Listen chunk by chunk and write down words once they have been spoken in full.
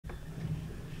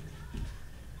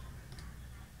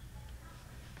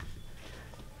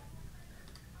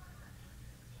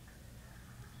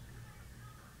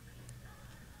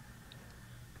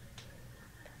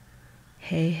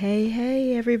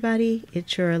Hey, everybody.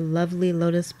 It's your lovely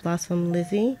Lotus Blossom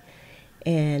Lizzie.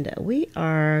 And we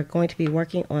are going to be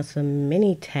working on some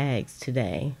mini tags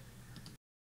today.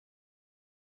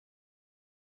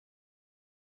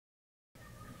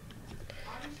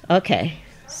 Okay,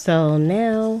 so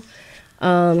now,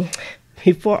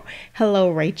 hello,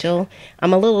 Rachel.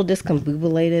 I'm a little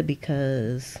discombobulated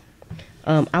because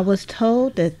I was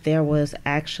told that there was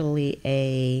actually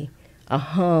a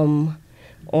hum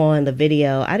on the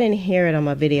video. I didn't hear it on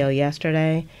my video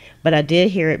yesterday, but I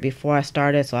did hear it before I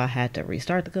started, so I had to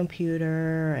restart the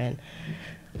computer and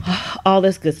all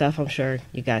this good stuff. I'm sure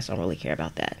you guys don't really care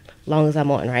about that, long as I'm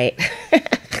on, right?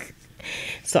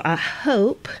 So I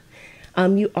hope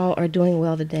you all are doing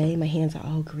well today. My hands are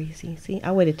all greasy. See,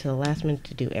 I waited till the last minute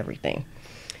to do everything.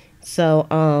 So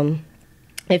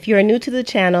if you're new to the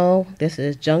channel, this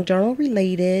is Junk Journal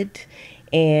related,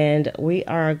 and we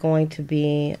are going to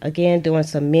be again doing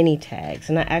some mini tags.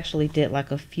 And I actually did like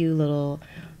a few little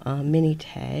mini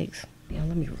tags. Yeah,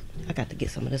 I got to get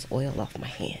some of this oil off my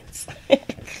hands.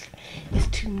 It's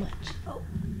too much. Oh,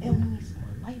 and we need some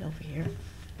more light over here.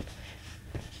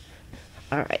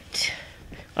 All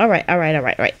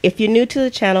right. If you're new to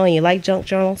the channel and you like junk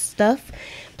journal stuff,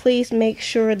 please make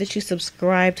sure that you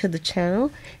subscribe to the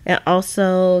channel and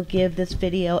also give this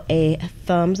video a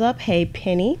thumbs up. Hey,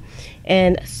 Penny,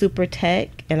 and Super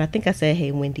Tech. And I think I said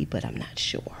hey, Wendy, but I'm not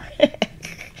sure.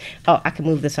 Oh, I can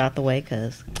move this out the way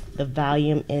because the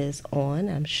volume is on.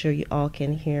 I'm sure you all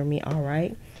can hear me all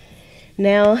right.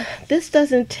 Now, this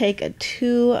doesn't take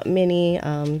too many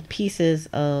pieces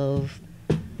of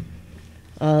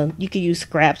you can use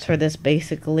scraps for this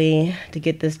basically to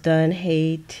get this done.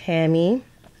 Hey, Tammy.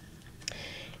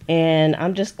 And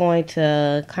I'm just going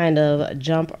to kind of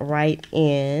jump right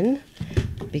in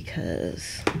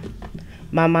because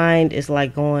my mind is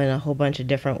like going a whole bunch of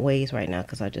different ways right now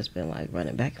because I've just been like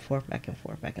running back and forth.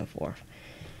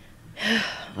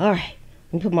 All right,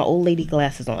 let me put my old lady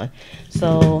glasses on.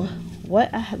 So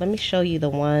let me show you the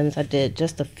ones I did,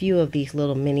 just a few of these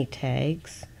little mini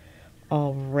tags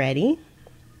already.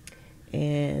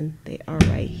 And they are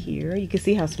right here. You can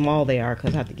see how small they are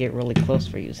because I have to get really close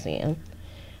for you to see them.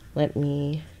 Let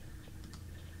me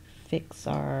fix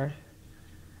our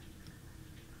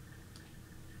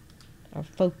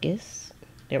focus.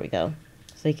 There we go.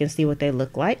 So you can see what they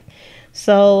look like.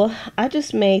 So I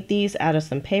just made these out of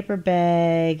some paper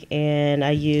bag, and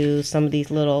I used some of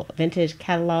these little vintage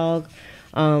catalog.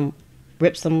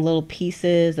 Ripped some little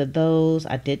pieces of those.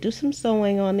 I did do some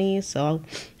sewing on these, so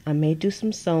I may do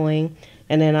some sewing.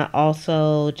 And then I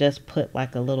also just put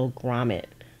like a little grommet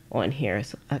on here.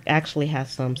 So I actually have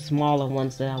some smaller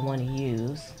ones that I want to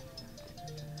use.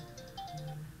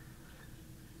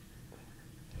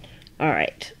 All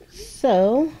right,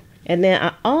 so, and then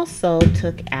I also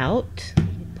took out,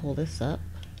 let me pull this up.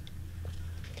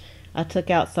 I took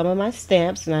out some of my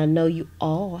stamps, and I know you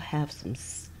all have some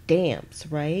stamps,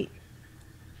 right?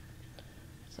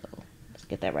 So let's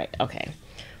get that right. Okay.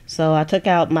 So I took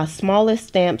out my smallest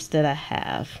stamps that I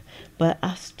have, but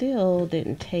I still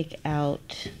didn't take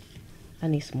out, I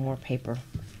need some more paper.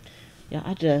 Yeah,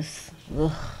 let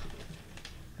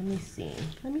me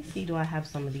see, do I have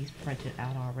some of these printed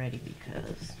out already?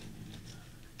 Because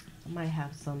I might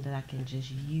have some that I can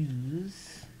just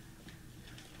use.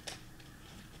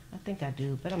 I think I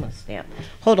do, but I'm gonna stamp.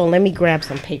 Hold on, let me grab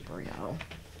some paper, y'all.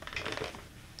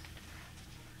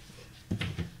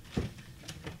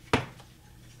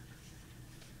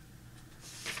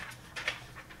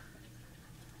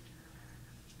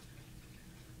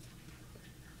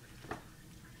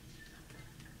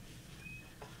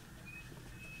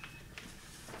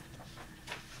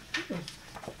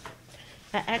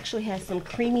 I actually had some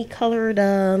creamy colored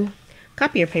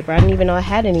copier paper. I didn't even know I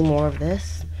had any more of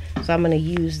this. So I'm going to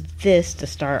use this to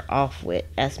start off with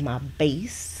as my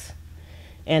base.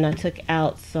 And I took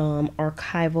out some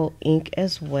archival ink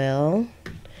as well.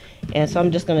 And so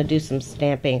I'm just going to do some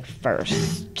stamping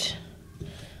first.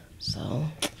 So,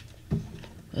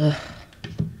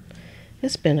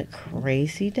 it's been a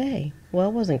crazy day. Well,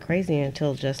 it wasn't crazy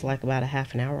until just like about a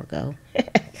half an hour ago.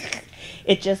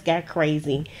 It just got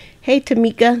crazy. Hey,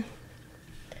 Tamika.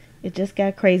 It just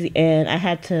got crazy. And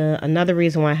another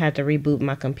reason why I had to reboot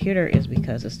my computer is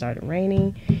because it started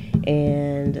raining.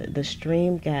 And the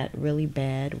stream got really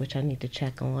bad, which I need to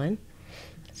check on.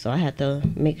 So I had to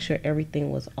make sure everything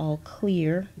was all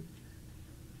clear.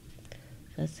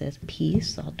 That says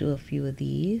peace. I'll do a few of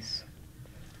these.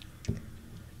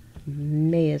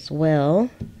 May as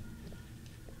well.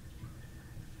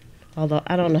 Although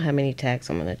I don't know how many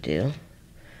tags I'm going to do.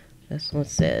 This one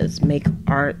says make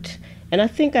art. And I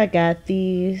think I got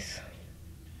these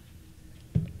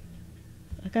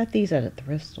got these at a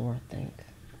thrift store, I think.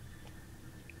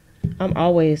 I'm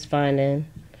always finding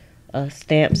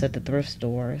stamps at the thrift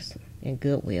stores and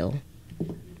Goodwill.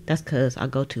 That's because I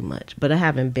go too much, but I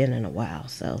haven't been in a while.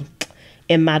 So,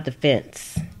 in my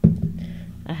defense,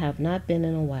 I have not been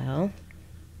in a while.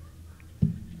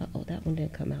 Uh-oh, that one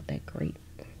didn't come out that great.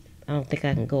 I don't think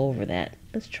I can go over that.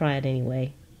 Let's try it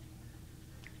anyway.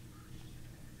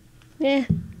 Yeah,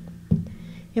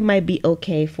 it might be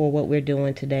okay for what we're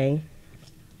doing today.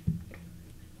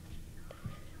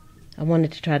 I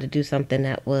wanted to try to do something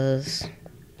that was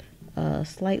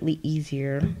slightly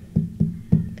easier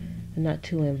and not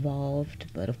too involved,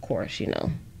 but of course, you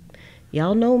know,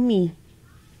 y'all know me.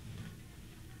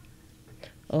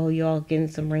 Oh, y'all getting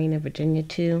some rain in Virginia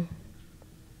too?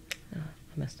 Oh,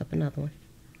 I messed up another one.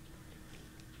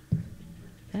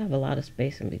 I have a lot of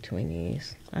space in between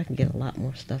these. I can get a lot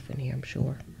more stuff in here, I'm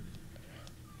sure.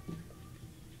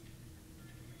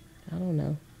 I don't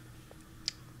know.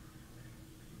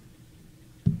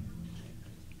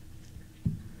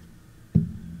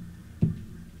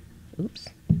 Oops.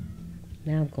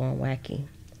 Now I'm going wacky.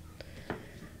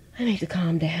 I need to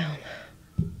calm down.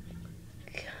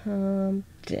 Calm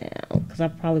down. Because I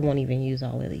probably won't even use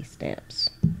all of these stamps.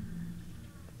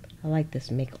 I like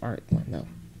this make art one though.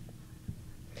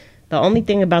 The only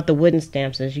thing about the wooden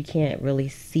stamps is you can't really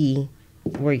see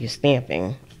where you're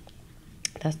stamping.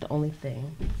 That's the only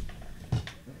thing.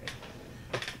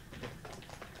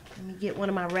 Let me get one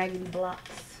of my raggedy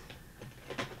blocks.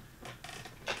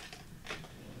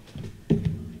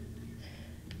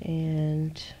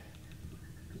 And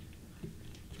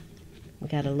we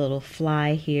got a little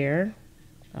fly here.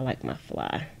 I like my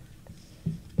fly.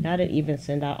 I didn't even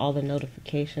send out all the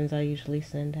notifications I usually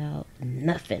send out.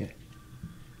 Nothing.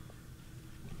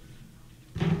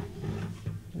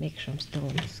 Make sure I'm still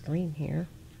on the screen here.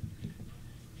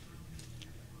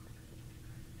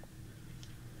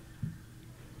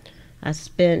 I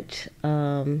spent,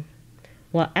 well,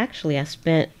 actually, I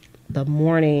spent the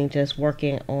morning just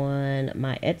working on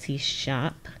my Etsy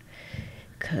shop.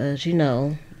 Because, you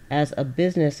know, as a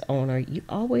business owner, you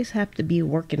always have to be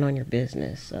working on your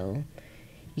business. So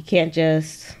you can't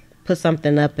just put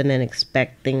something up and then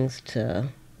expect things to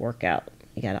work out.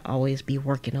 You got to always be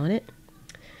working on it.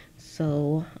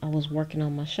 So I was working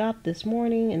on my shop this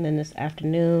morning, and then this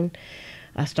afternoon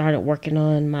I started working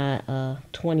on my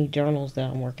 20 journals that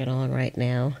I'm working on right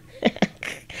now.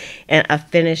 And I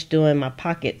finished doing my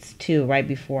pockets too right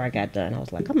before I got done. I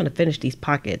was like, I'm going to finish these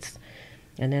pockets.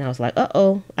 And then I was like,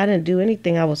 uh-oh, I didn't do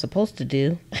anything I was supposed to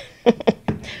do.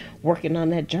 Working on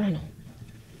that journal.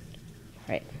 All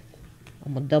right,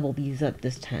 I'm going to double these up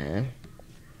this time.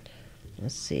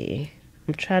 Let's see.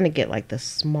 I'm trying to get like the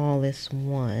smallest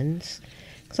ones.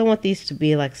 Because I want these to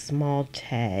be like small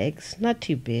tags. Not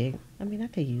too big. I mean, I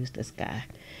could use this guy.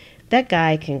 That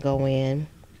guy can go in.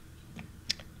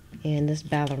 And this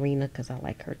ballerina, because I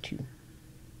like her too.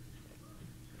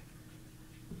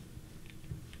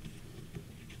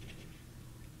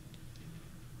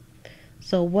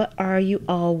 So what are you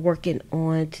all working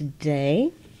on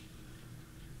today?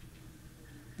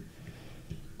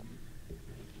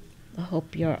 I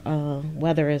hope your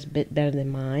weather is a bit better than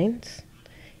mine.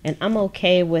 And I'm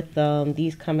okay with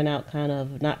these coming out kind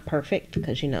of not perfect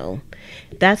because, you know,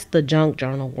 that's the junk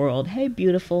journal world. Hey,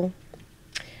 beautiful.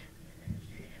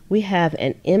 We have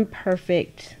an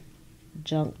imperfect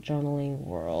junk journaling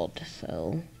world.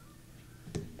 So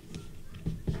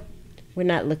we're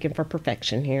not looking for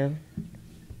perfection here.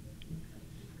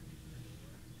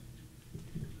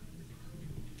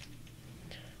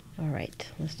 All right,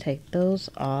 let's take those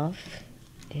off.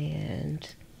 And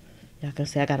y'all can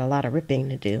see I got a lot of ripping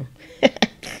to do.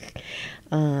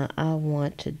 I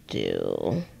want to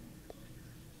do,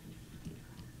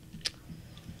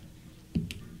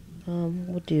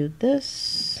 we'll do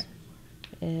this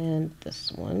and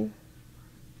this one.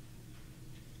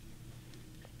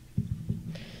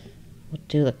 We'll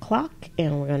do the clock,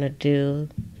 and we're going to do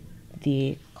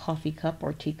the coffee cup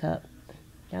or teacup.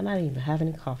 Y'all not even having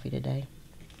any coffee today.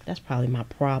 That's probably my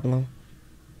problem.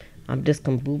 I'm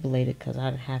discombobulated because I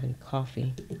didn't have any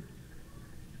coffee.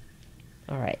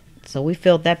 All right, so we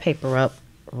filled that paper up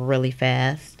really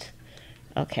fast.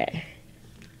 Okay,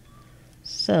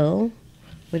 so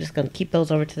we're just going to keep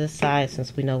those over to the side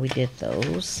since we know we did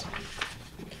those.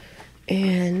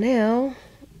 And now,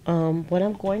 what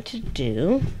I'm going to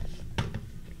do,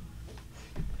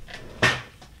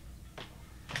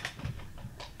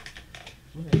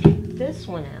 I'm going to take this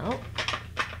one out.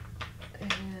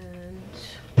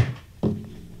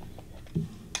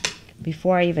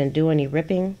 Before I even do any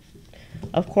ripping,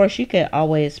 of course you could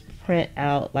always print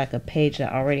out like a page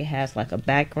that already has like a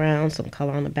background, some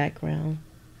color on the background.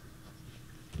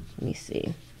 Let me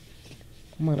see.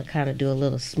 I'm going to kind of do a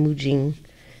little smooching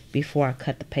before I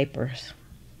cut the papers.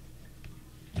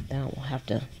 Then I won't have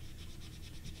to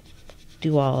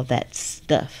do all of that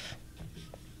stuff.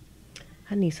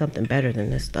 I need something better than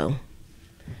this though.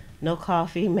 No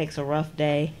coffee makes a rough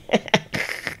day.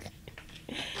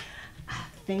 I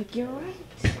think you're right.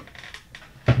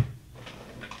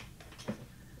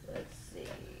 Let's see.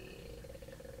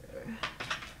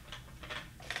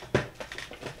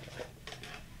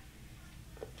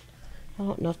 I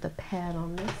don't know if the pad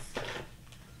on this.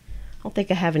 I don't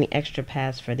think I have any extra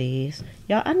pads for these.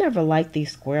 Y'all, I never liked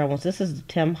these square ones. This is the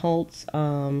Tim Holtz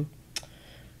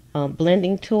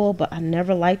blending tool, but I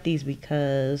never liked these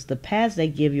because the pads they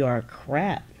give you are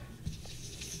crap.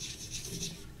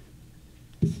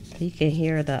 You can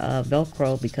hear the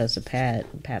Velcro because the pad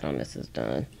on this is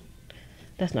done.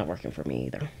 That's not working for me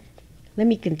either. Let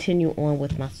me continue on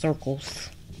with my circles.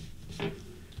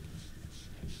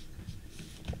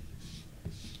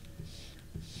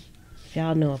 If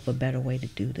y'all know of a better way to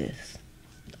do this,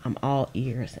 I'm all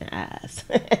ears and eyes.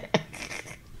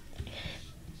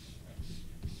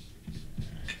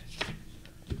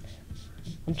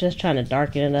 I'm just trying to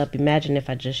darken it up. Imagine if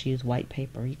I just use white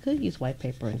paper. You could use white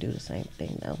paper and do the same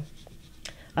thing though.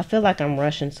 I feel like I'm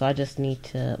rushing, so I just need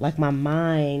to, like, my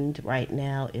mind right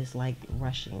now is like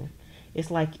rushing. It's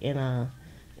like in a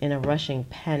rushing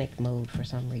panic mode for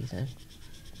some reason.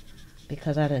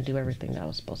 Because I didn't do everything that I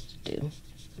was supposed to do.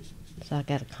 So I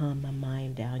gotta calm my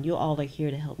mind down. You all are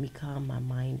here to help me calm my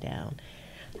mind down.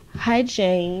 Hi,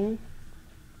 Jane.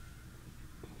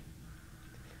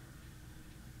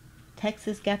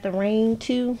 Texas got the rain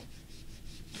too.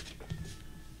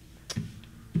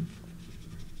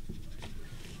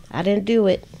 I didn't do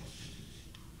it.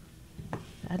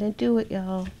 I didn't do it,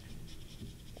 y'all.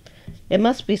 It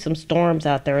must be some storms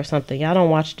out there or something. Y'all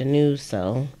don't watch the news,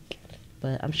 so.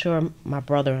 But I'm sure my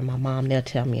brother and my mom, they'll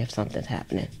tell me if something's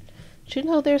happening. Did you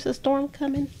know there's a storm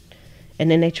coming?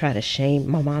 And then they try to shame,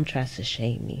 my mom tries to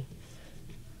shame me.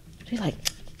 She's like,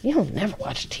 you don't never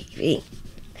watch TV.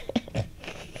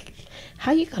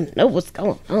 How you gonna know what's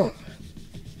going on?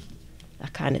 I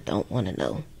kind of don't want to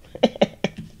know.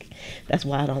 That's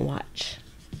why I don't watch.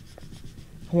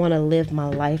 I want to live my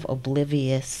life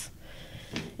oblivious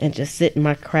and just sit in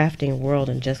my crafting world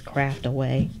and just craft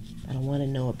away. I don't want to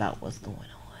know about what's going on.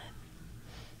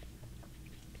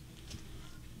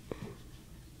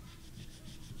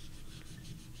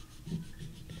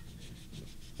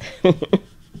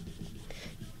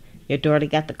 Your daughter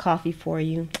got the coffee for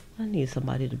you. I need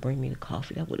somebody to bring me the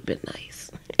coffee. That would have been nice.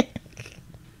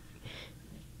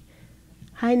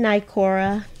 Hi,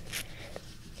 Nikora.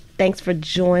 Thanks for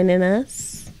joining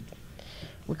us.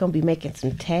 We're going to be making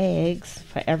some tags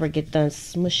if I ever get done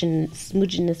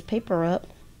smooching this paper up.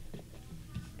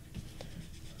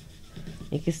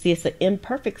 You can see it's an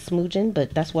imperfect smooching,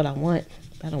 but that's what I want.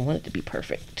 I don't want it to be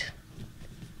perfect.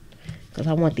 Because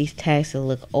I want these tags to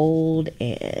look old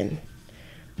and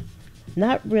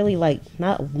not really like,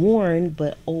 not worn,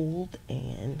 but old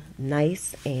and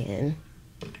nice and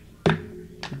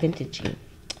vintagey.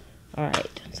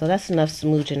 Alright, so that's enough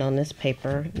smooching on this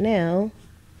paper. Now,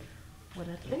 what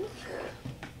I think,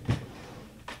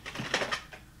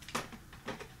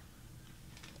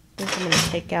 I'm going to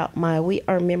take out my We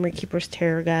Are Memory Keepers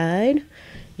Tarot Guide.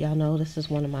 Y'all know this is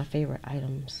one of my favorite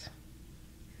items.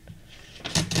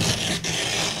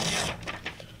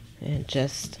 And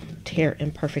just tear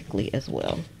imperfectly as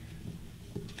well.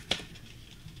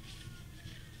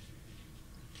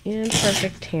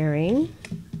 Imperfect tearing.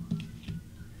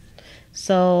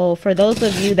 So for those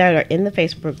of you that are in the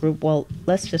Facebook group, well,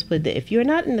 let's just put it, if you're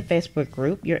not in the Facebook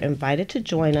group, you're invited to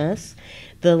join us.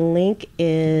 The link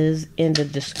is in the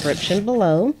description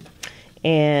below.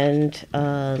 And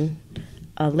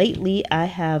lately I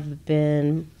have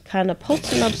been kind of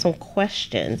posting up some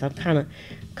questions. I'm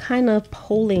kind of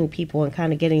polling people and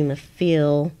kind of getting the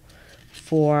feel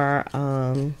for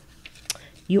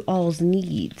you all's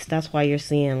needs. That's why you're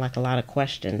seeing like a lot of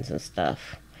questions and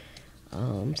stuff.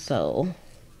 So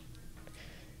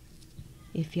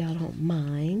if y'all don't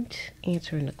mind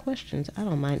answering the questions, I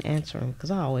don't mind answering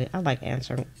because I like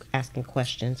asking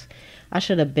questions. I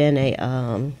should have been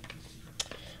an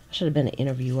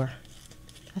interviewer.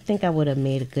 I think I would have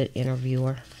made a good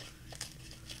interviewer.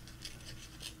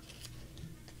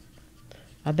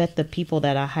 I bet the people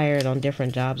that I hired on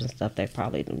different jobs and stuff, they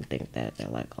probably didn't think that. They're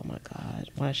like, oh my God,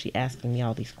 why is she asking me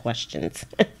all these questions?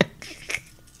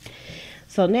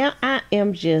 So now I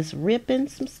am just ripping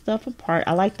some stuff apart.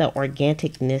 I like the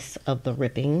organicness of the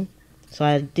ripping. So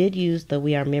I did use the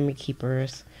We Are Memory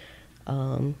Keepers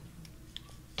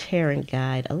tearing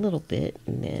guide a little bit,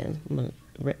 and then I'm going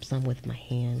to rip some with my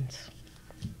hands.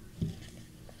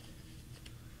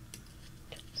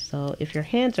 So if your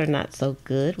hands are not so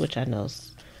good, which I know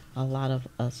a lot of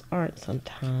us aren't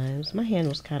sometimes. My hand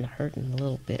was kind of hurting a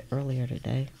little bit earlier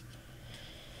today.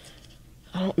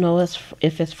 I don't know if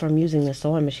it's from using the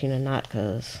sewing machine or not,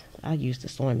 because I used the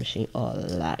sewing machine a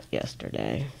lot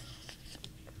yesterday.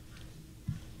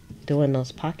 Doing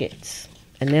those pockets.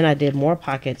 And then I did more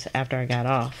pockets after I got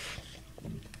off.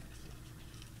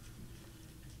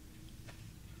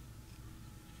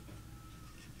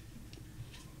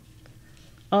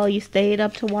 Oh, you stayed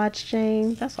up to watch,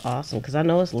 Jane? That's awesome, because I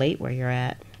know it's late where you're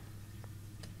at.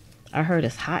 I heard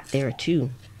it's hot there, too.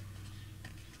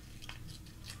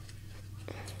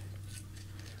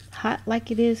 Hot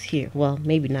like it is here. Well,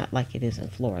 maybe not like it is in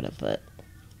Florida, but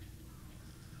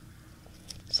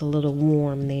it's a little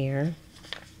warm there.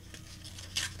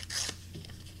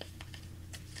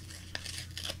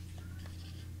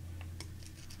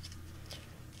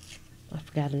 I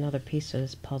forgot another piece of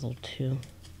this puzzle, too.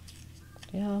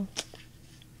 Yeah,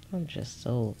 I'm just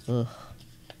so,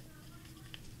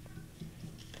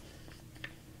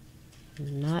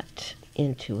 not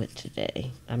into it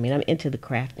today. I mean, I'm into the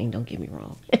crafting, don't get me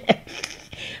wrong.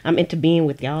 I'm into being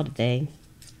with y'all today.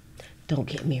 Don't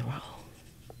get me wrong.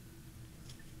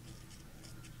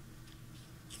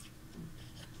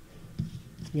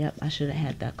 Yep, I should have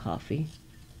had that coffee.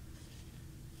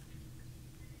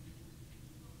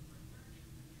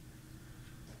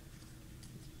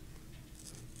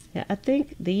 Yeah, I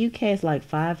think the UK is like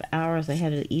 5 hours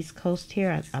ahead of the East Coast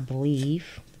here, I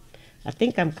believe. I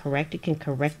think I'm correct. You can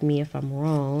correct me if I'm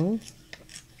wrong.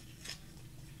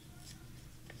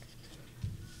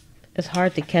 It's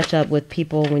hard to catch up with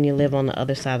people when you live on the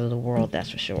other side of the world, that's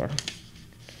for sure.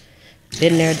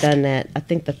 Been there, done that. I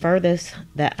think the furthest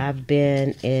that I've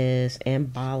been is in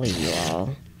Bali,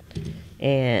 y'all.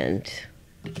 And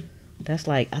that's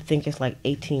like, I think it's like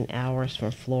 18 hours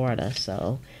from Florida,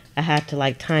 so I had to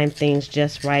like time things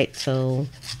just right so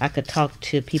I could talk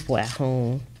to people at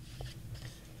home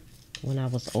when I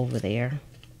was over there.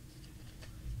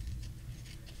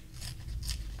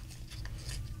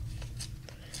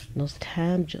 Those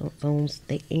time zones,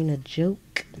 they ain't a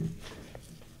joke.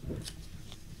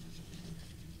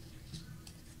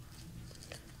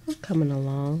 I'm coming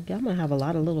along. Y'all gonna have a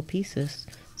lot of little pieces.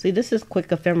 See, this is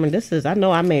quick ephemera. This is, I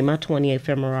know I made my 20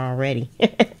 ephemera already.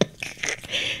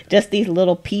 Just these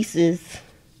little pieces.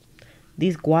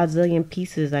 These quadrillion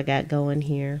pieces I got going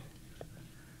here.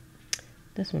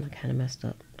 This one I kind of messed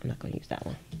up. I'm not going to use that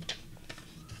one.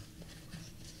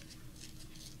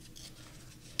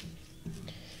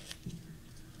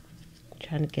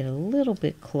 Trying to get a little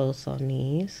bit close on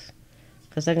these,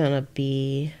 because they're going to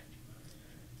be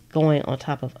going on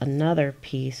top of another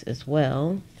piece as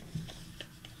well.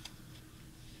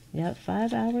 Yep,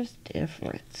 5 hours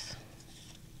difference.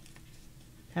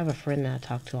 I have a friend that I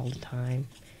talk to all the time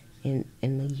in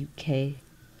the UK.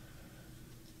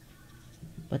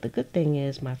 But the good thing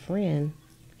is my friend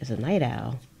is a night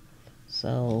owl,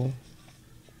 so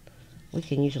we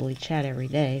can usually chat every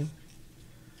day,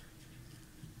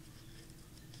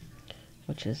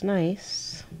 which is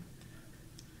nice.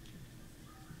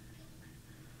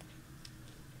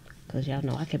 Because y'all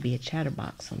know I could be a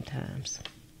chatterbox sometimes.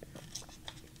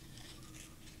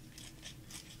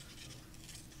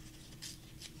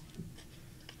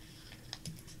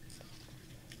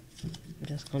 I'm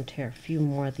just going to tear a few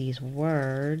more of these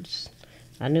words.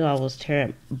 I knew I was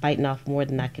biting off more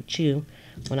than I could chew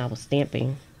when I was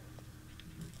stamping.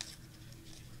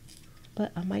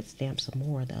 But I might stamp some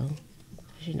more though.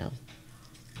 Because you know,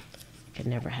 I could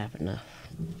never have enough.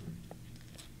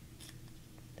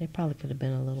 They probably could have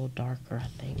been a little darker, I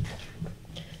think.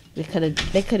 They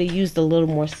could have used a little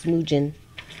more smooching.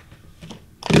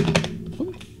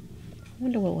 Ooh, I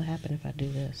wonder what will happen if I do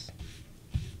this.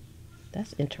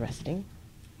 That's interesting.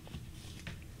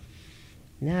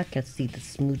 Now I can see the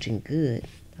smooching good.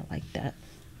 I like that.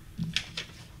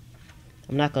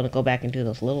 I'm not going to go back and do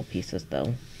those little pieces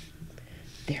though.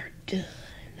 They're done.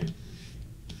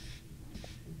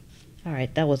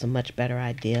 Alright, that was a much better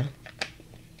idea.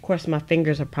 Of course, my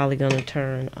fingers are probably going to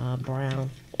turn brown.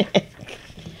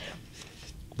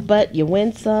 But you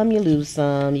win some, you lose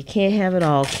some. You can't have it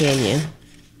all, can you?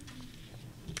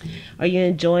 Are you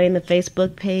enjoying the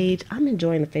Facebook page? I'm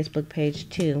enjoying the Facebook page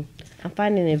too. I'm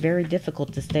finding it very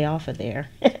difficult to stay off of there.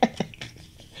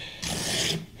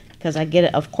 Because I get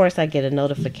it, of course I get a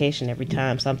notification every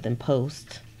time something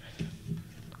posts.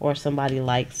 Or somebody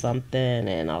likes something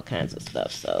and all kinds of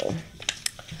stuff. So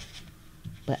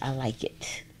but I like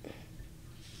it.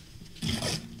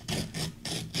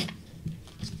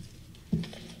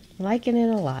 Liking it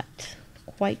a lot.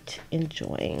 Quite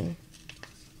enjoying.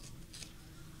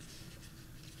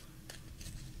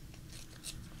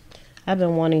 I've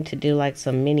been wanting to do like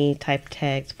some mini type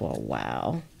tags for a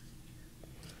while.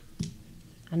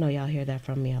 I know y'all hear that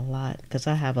from me a lot because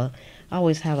I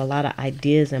always have a lot of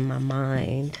ideas in my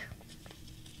mind.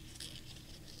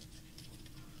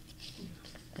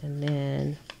 And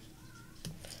then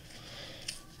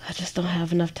I just don't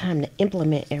have enough time to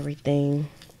implement everything.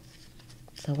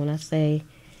 So when I say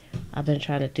I've been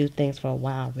trying to do things for a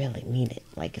while, I really mean it.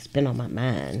 Like, it's been on my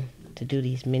mind to do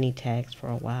these mini tags for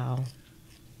a while.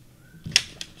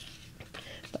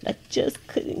 But I just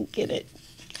couldn't get it.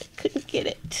 I couldn't get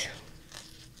it.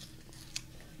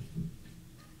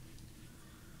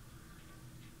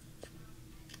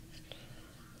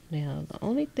 Now, the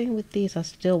only thing with these, I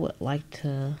still would like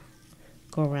to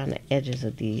go around the edges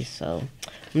of these. So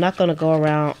I'm not going to go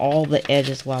around all the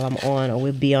edges while I'm on, or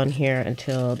we'll be on here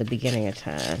until the beginning of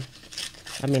time.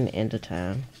 I mean the end of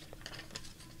time.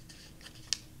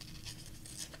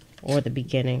 Or the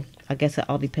beginning. I guess it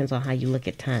all depends on how you look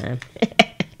at time.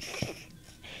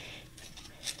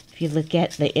 If you look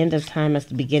at the end of time as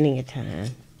the beginning of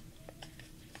time.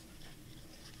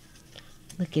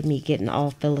 Look at me getting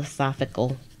all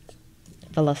philosophical.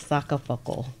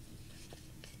 Philosophical.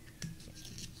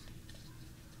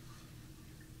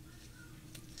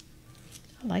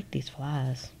 I like these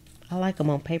flies. I like them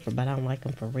on paper, but I don't like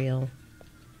them for real.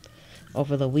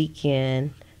 Over the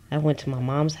weekend, I went to my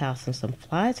mom's house and some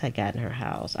flies I got in her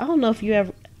house. I don't know if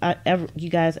you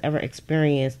guys ever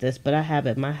experienced this, but I have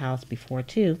at my house before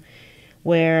too,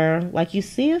 where like you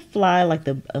see a fly, like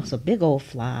it's a big old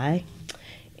fly,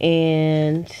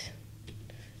 and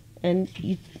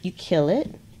you kill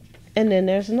it, and then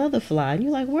there's another fly, and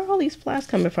you're like, where are all these flies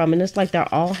coming from? And it's like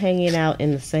they're all hanging out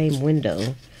in the same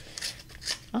window.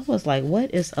 I was like,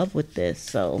 what is up with this?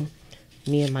 So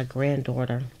me and my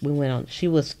granddaughter, we went on, she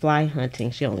was fly hunting.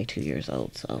 She's only 2 years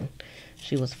old, so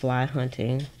she was fly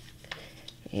hunting,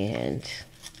 and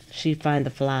she'd find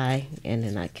the fly, and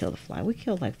then I killed the fly. We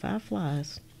killed like 5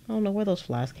 flies. I don't know where those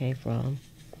flies came from.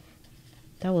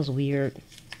 That was weird.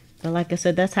 But like I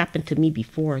said, that's happened to me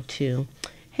before too.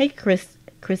 Hey,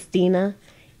 Christina.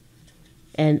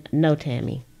 And no,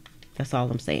 Tammy. That's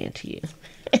all I'm saying to you.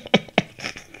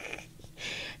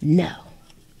 No.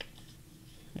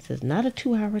 This is not a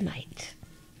 2-hour night.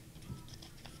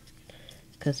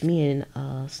 Because me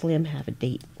and Slim have a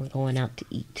date. We're going out to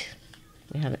eat.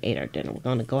 We haven't ate our dinner. We're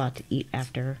going to go out to eat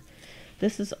after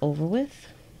this is over with.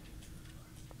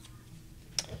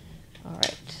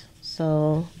 Alright.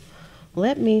 So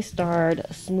let me start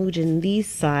smooching these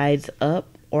sides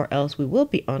up, or else we will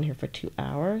be on here for 2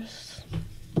 hours.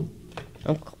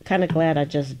 I'm kind of glad I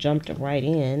just jumped right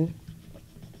in,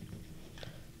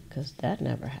 because that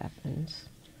never happens.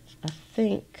 I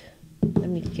think, let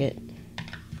me get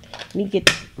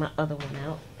my other one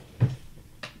out.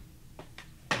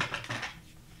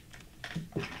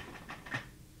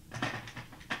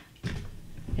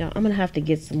 Yeah, I'm gonna have to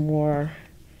get some more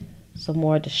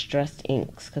distressed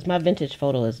inks, because my vintage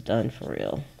photo is done for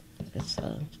real. It's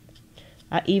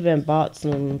I even bought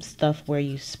some stuff where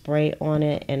you spray on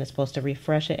it and it's supposed to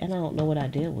refresh it, and I don't know what I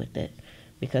did with it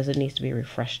because it needs to be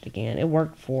refreshed again. It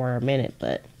worked for a minute,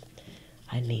 but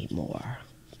I need more.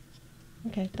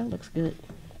 Okay, that looks good.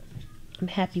 I'm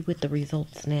happy with the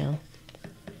results now.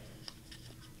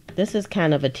 This is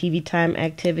kind of a TV time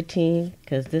activity,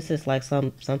 because this is like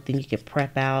something you could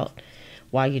prep out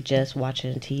while you're just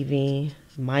watching TV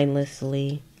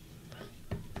mindlessly,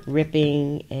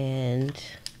 ripping and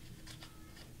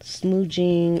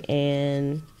smooching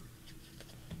and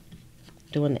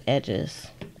doing the edges,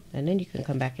 and then you can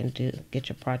come back and get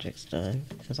your projects done,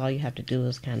 because all you have to do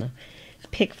is kind of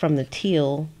pick from the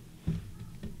teal.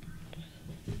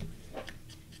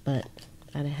 But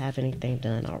I didn't have anything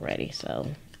done already,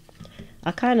 so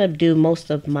I kind of do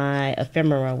most of my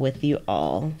ephemera with you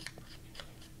all.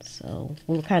 So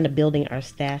we're kind of building our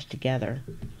stash together.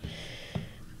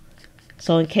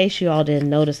 So in case you all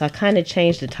didn't notice, I kind of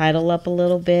changed the title up a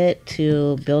little bit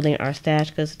to Building Our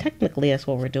Stash, because technically that's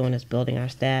what we're doing, is building our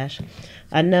stash.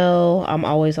 I know I'm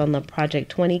always on the Project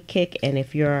 20 kick, and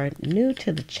if you're new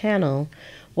to the channel,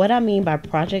 what I mean by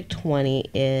Project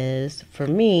 20 is, for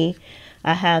me,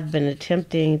 I have been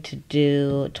attempting to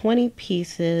do 20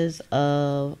 pieces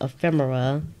of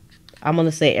ephemera. I'm going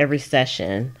to say every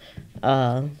session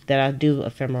that I do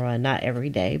ephemera, not every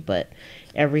day, but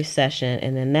every session,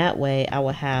 and then that way I will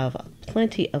have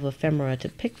plenty of ephemera to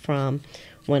pick from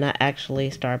when I actually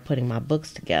start putting my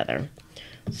books together.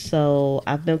 So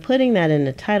I've been putting that in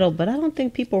the title, but I don't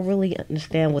think people really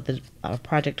understand what the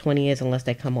Project 20 is unless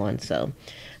they come on. So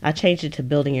I changed it to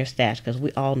building your stash because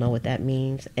we all know what that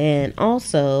means. And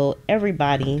also,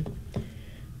 everybody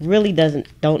really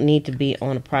don't need to be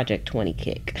on a Project 20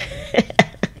 kick.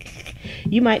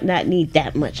 You might not need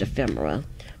that much ephemera,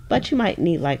 but you might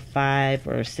need like 5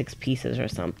 or 6 pieces or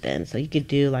something. So you could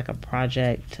do like a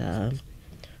project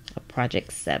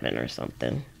 7 or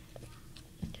something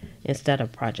instead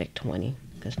of Project 20,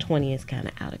 because 20 is kind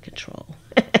of out of control.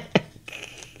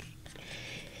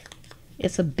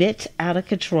 It's a bit out of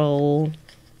control,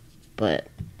 but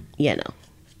you know,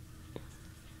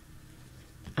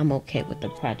 I'm okay with the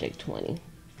Project 20.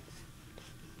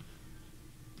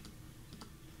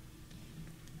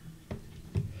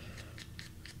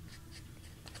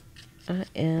 I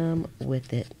am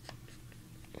with it.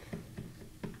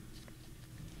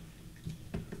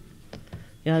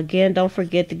 Now again, don't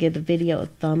forget to give the video a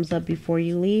thumbs up before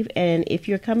you leave. And if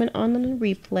you're coming on the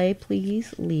replay,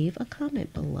 please leave a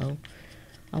comment below.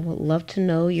 I would love to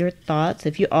know your thoughts.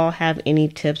 If you all have any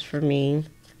tips for me.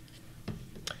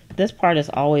 This part is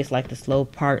always like the slow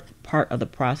part of the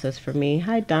process for me.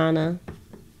 Hi, Donna.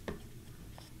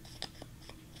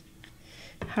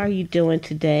 How are you doing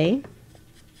today?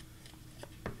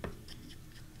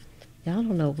 Yeah, I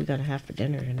don't know what we're going to have for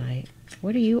dinner tonight.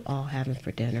 What are you all having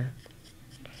for dinner?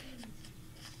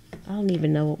 I don't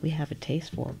even know what we have a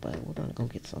taste for, but we're going to go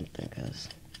get something because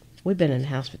we've been in the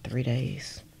house for 3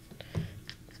 days.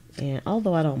 And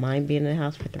although I don't mind being in the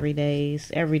house for 3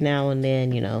 days, every now and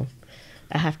then, you know,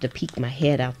 I have to peek my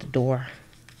head out the door.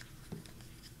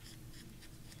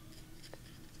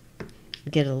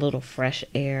 Get a little fresh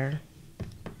air.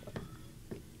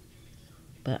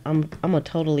 But I'm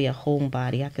totally a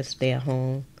homebody. I could stay at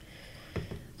home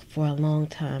for a long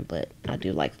time, but I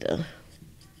do like to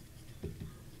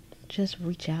just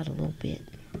reach out a little bit.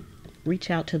 Reach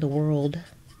out to the world.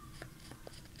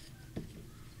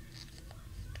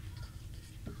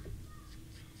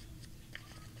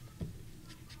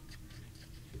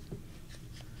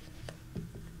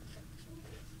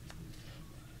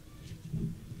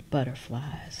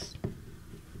 Butterflies.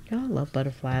 Y'all love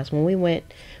butterflies.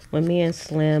 When me and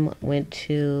Slim went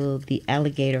to the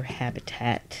alligator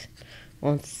habitat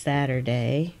on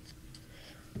Saturday,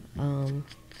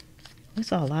 we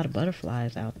saw a lot of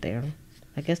butterflies out there.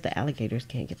 I guess the alligators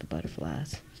can't get the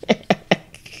butterflies.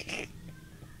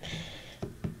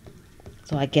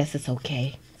 So I guess it's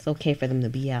okay. It's okay for them to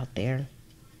be out there.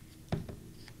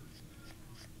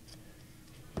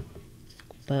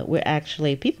 But we're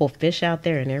actually, people fish out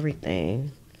there and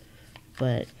everything.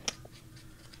 But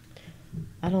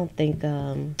I don't think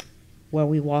where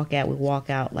we walk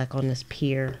out like on this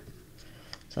pier.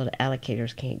 So the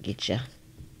alligators can't get you.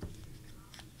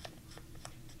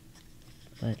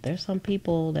 But there's some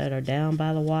people that are down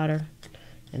by the water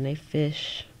and they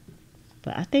fish.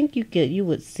 But I think you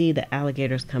would see the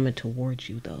alligators coming towards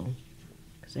you though,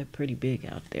 because they're pretty big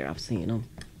out there. I've seen them.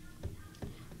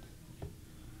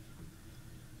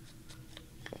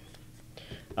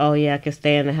 Oh yeah, I can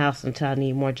stay in the house until I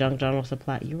need more junk journal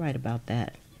supply. You're right about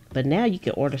that. But now you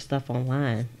can order stuff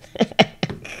online.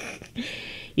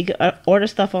 You can order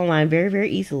stuff online very, very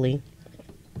easily.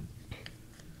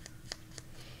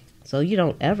 So you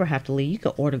don't ever have to leave. You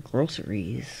can order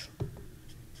groceries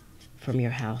from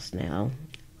your house now.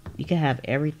 You can have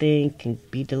everything can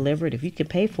be delivered. If you can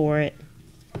pay for it,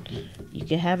 you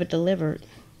can have it delivered.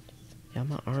 Yeah,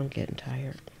 my arm getting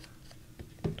tired.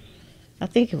 I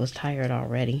think it was tired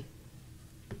already.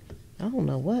 I don't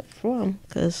know what from,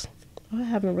 because I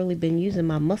haven't really been using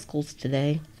my muscles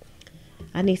today.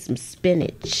 I need some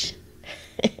spinach.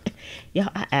 Y'all,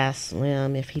 I asked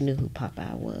Slim if he knew who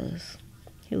Popeye was.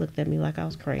 He looked at me like I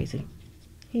was crazy.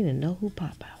 He didn't know who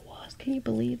Popeye was. Can you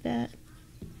believe that?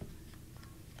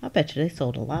 I bet you they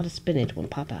sold a lot of spinach when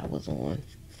Popeye was on.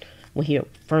 When he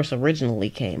first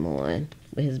originally came on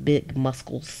with his big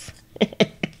muscles.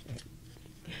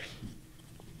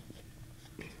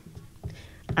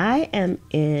 I am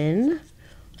in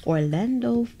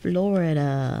Orlando,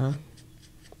 Florida.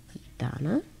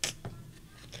 Donna?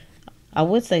 I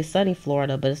would say sunny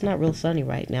Florida, but it's not real sunny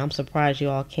right now. I'm surprised you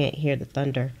all can't hear the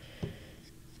thunder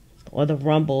or the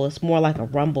rumble. It's more like a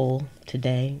rumble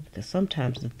today, because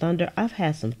sometimes the thunder, I've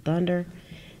had some thunder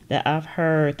that I've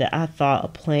heard that I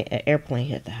thought an airplane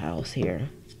hit the house here.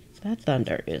 That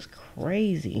thunder is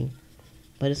crazy,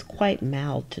 but it's quite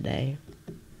mild today.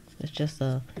 It's just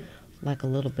like a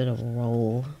little bit of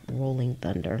rolling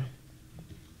thunder.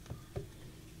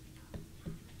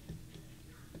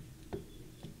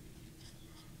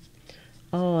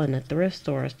 Oh, and the thrift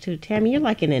stores too. Tammy, you're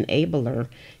like an enabler.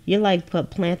 You're like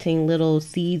planting little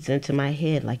seeds into my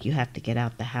head, like you have to get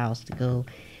out the house to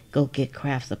go get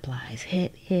craft supplies.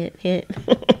 Hint, hint, hint.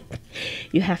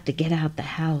 You have to get out the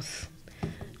house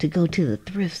to go to the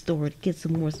thrift store to get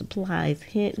some more supplies.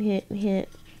 Hint, hint, hint.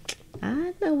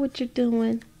 I know what you're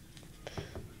doing.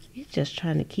 You're just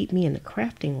trying to keep me in the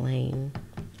crafting lane.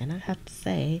 And I have to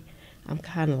say, I'm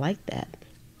kind of like that.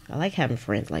 I like having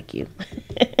friends like you.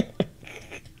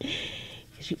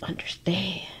 Because you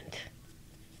understand.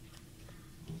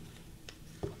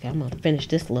 Okay, I'm going to finish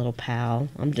this little pile.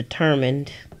 I'm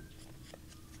determined.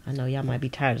 I know y'all might be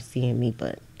tired of seeing me,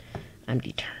 but I'm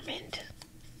determined.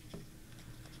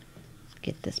 Let's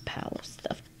get this pile of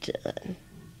stuff done.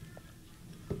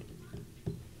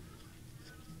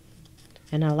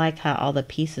 And I like how all the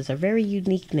pieces are very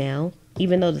unique now.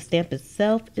 Even though the stamp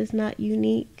itself is not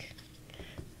unique.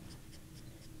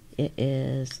 It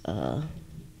is,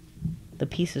 the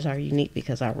pieces are unique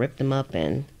because I ripped them up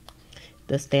and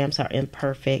the stamps are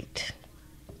imperfect.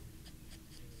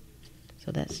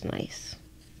 So that's nice.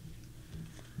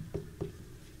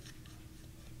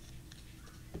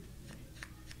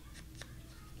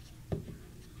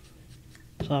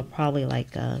 So I'll probably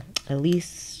like at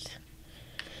least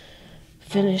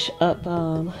finish up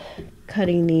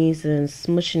cutting these and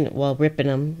smushing, well, ripping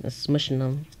them and smushing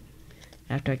them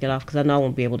after I get off, because I know I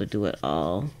won't be able to do it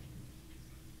all.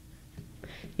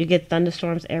 You get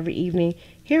thunderstorms every evening.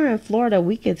 Here in Florida,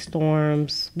 we get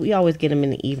storms. We always get them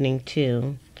in the evening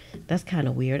too. That's kind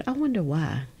of weird. I wonder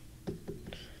why.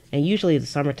 And usually the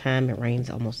summertime, it rains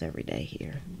almost every day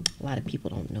here. A lot of people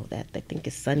don't know that. They think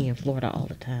it's sunny in Florida all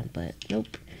the time, but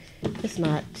nope, it's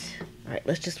not. All right,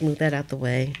 let's just move that out the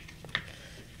way.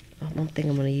 I don't think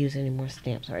I'm going to use any more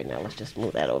stamps right now. Let's just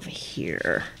move that over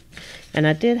here. And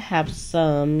I did have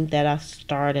some that I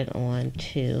started on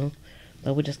too,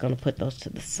 but we're just going to put those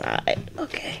to the side.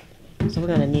 Okay, so we're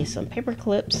going to need some paper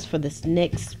clips for this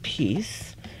next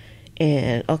piece.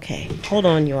 And okay, hold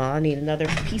on, you all. I need another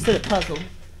piece of the puzzle.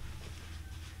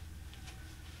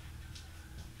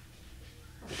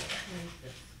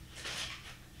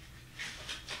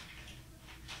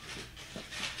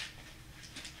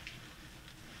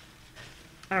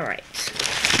 All right,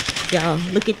 y'all,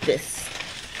 look at this.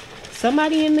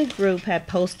 Somebody in the group had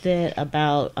posted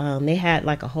about they had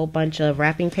like a whole bunch of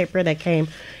wrapping paper that came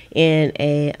in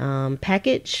a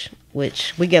package,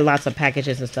 which we get lots of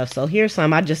packages and stuff. So here's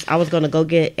some. I was gonna go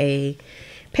get a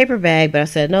paper bag, but I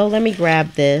said no, let me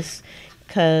grab this,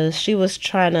 because she was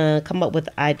trying to come up with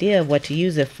the idea of what to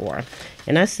use it for.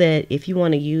 And I said, if you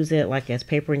want to use it like as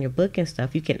paper in your book and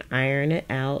stuff, you can iron it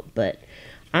out, but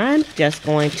I'm just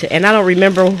going to, and I don't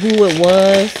remember who it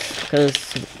was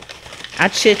because I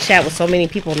chit chat with so many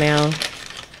people now,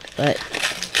 but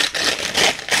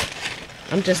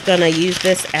I'm just gonna use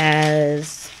this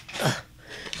as,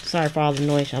 sorry for all the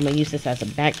noise, I'm gonna use this as a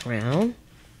background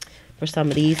for some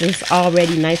of these. It's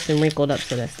already nice and wrinkled up,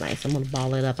 so that's nice. I'm gonna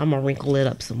ball it up. I'm gonna wrinkle it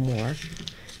up some more.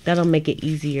 That'll make it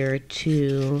easier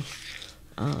to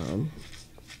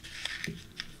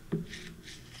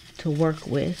work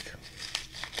with.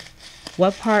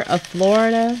 What part of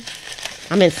Florida?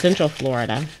 I'm in Central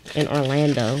Florida, in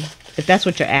Orlando, if that's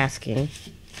what you're asking.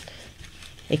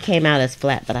 It came out as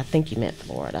flat, but I think you meant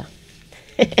Florida.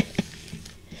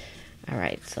 All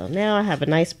right, so now I have a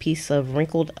nice piece of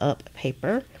wrinkled up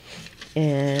paper.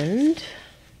 And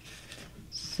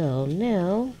so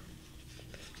now,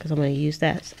 because I'm going to use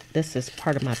that, this is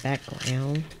part of my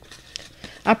background.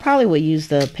 I probably would use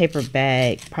the paper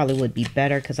bag, probably would be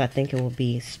better because I think it will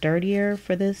be sturdier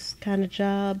for this kind of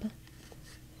job.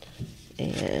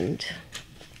 And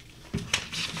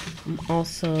I'm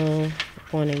also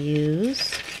going to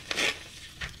use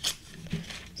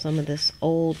some of this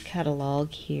old catalog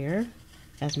here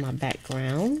as my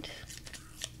background.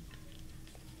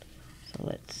 So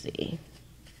let's see.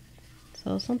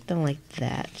 So something like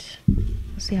that.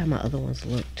 Let's see how my other ones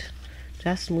looked. Did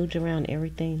I smooch around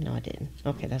everything? No, I didn't.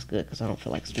 Okay, that's good because I don't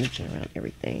feel like smooching around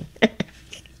everything.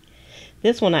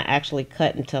 This one I actually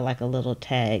cut into like a little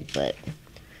tag, but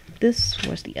this,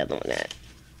 where's the other one at?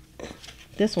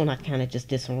 This one I kind of just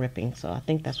did some ripping, so I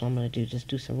think that's what I'm going to do. Just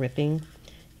do some ripping,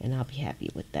 and I'll be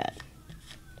happy with that.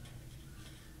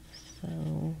 So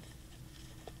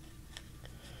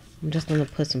I'm just going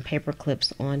to put some paper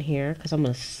clips on here because I'm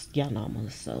going to, y'all know I'm going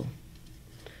to sew.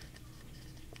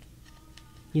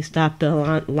 You stop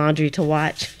the laundry to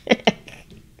watch.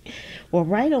 Well,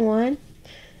 right on.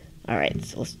 All right,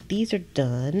 so these are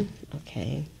done.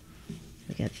 Okay,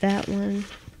 we got that one.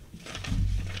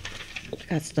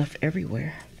 Got stuff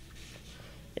everywhere.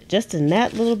 Just in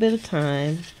that little bit of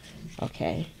time.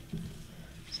 Okay,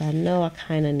 So I know I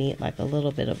kind of need like a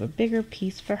little bit of a bigger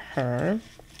piece for her,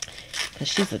 because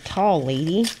she's a tall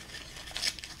lady.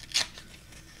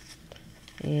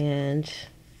 And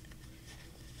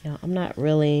you know, I'm not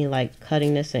really like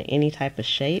cutting this in any type of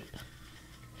shape.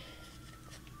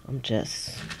 I'm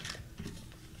just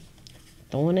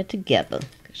throwing it together,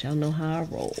 because y'all know how I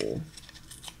roll.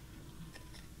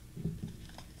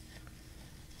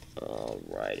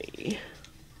 Alrighty.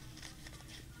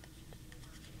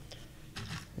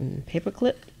 And paper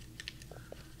clip.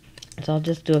 So I'll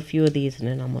just do a few of these and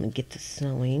then I'm going to get to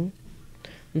sewing.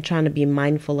 I'm trying to be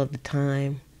mindful of the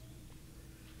time.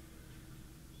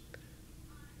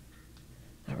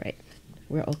 Alright,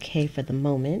 we're okay for the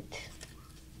moment.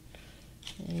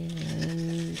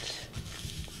 And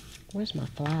where's my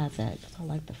flies at? I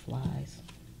like the flies.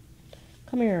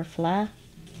 Come here, fly.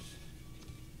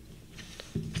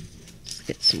 Let's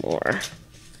get some more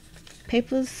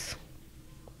papers.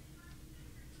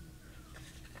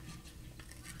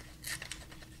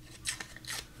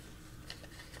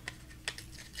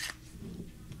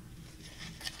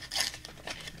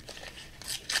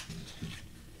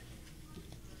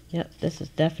 Yep, this is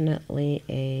definitely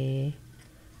a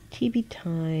TB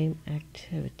time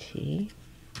activity.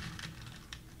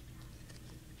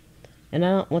 And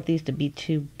I don't want these to be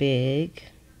too big,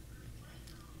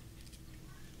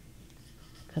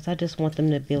 because I just want them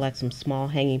to be like some small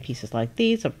hanging pieces. Like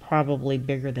these are probably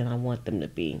bigger than I want them to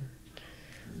be.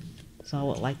 So I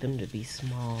would like them to be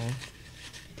small.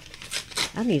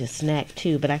 I need a snack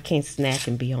too, but I can't snack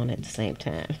and be on at the same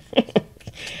time.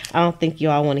 I don't think you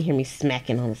all want to hear me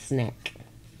smacking on a snack.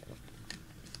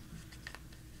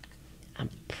 I'm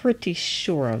pretty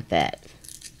sure of that.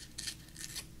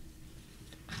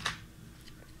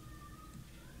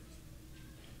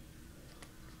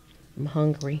 I'm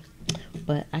hungry,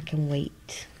 but I can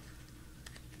wait.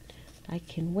 I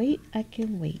can wait, I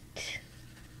can wait.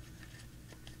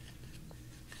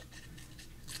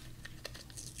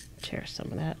 Tear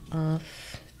some of that off.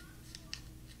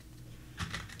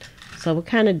 So we're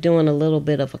kind of doing a little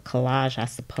bit of a collage, I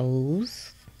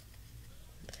suppose.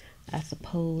 I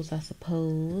suppose.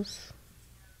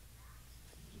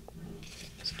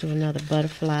 Let's do another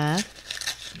butterfly.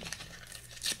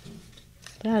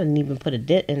 But I didn't even put a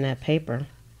dent in that paper.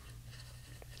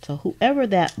 So whoever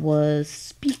that was,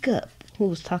 speak up. Who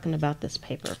was talking about this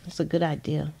paper? It's a good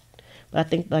idea. But I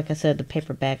think, like I said, the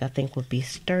paper bag I think would be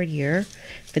sturdier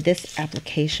for this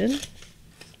application.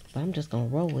 But I'm just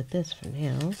going to roll with this for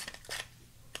now.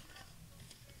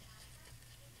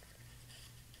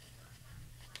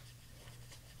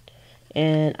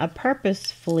 And I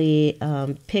purposefully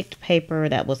picked paper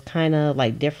that was kind of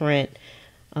like different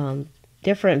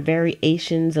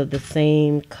variations of the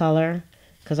same color,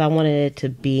 because I wanted it to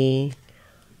be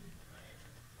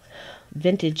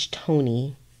vintage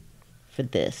tony for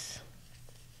this,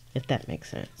 if that makes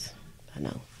sense. I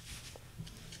know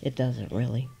it doesn't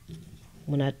really.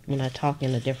 When I talk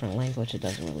in a different language, it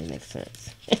doesn't really make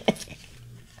sense.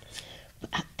 But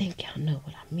I think y'all know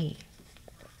what I mean.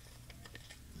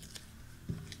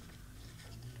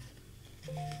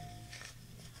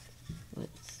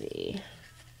 Let's see.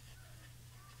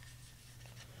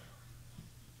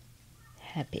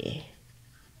 Happy.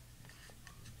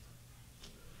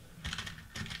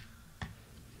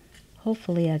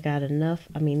 Hopefully I got enough.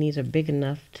 I mean, these are big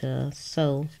enough to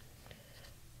sew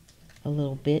a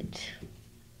little bit.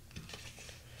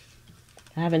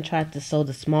 I haven't tried to sew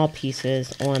the small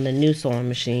pieces on the new sewing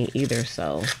machine either,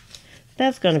 so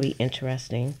that's going to be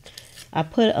interesting. I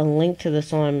put a link to the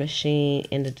sewing machine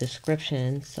in the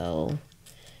description, so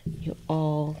you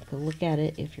all can look at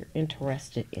it if you're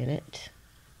interested in it.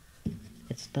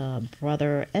 It's the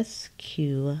Brother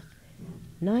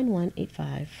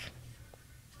SQ9185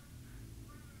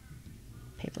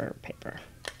 paper.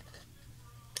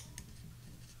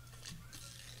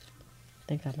 I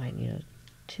think I might need a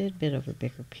tidbit of a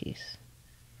bigger piece.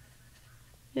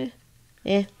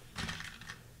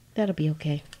 That'll be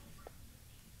okay.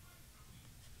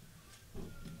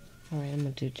 Alright, I'm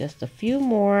going to do just a few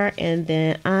more and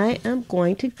then I am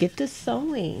going to get to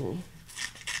sewing.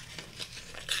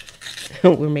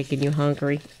 We're making you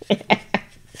hungry.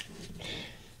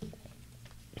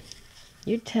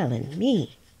 You're telling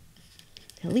me.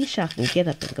 At least y'all can get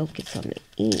up and go get something to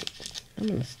eat. I'm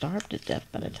going to starve to death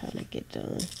by the time I get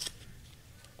done.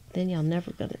 Then y'all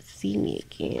never going to see me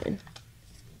again.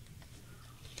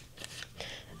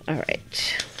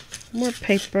 Alright. More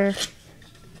paper.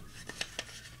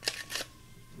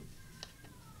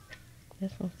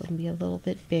 This one's going to be a little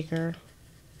bit bigger.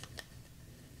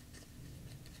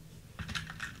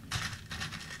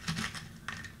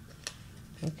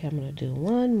 Okay, I'm going to do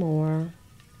one more.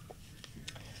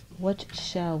 what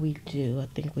shall we do? I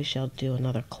think we shall do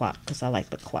another clock because I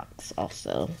like the clocks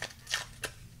also.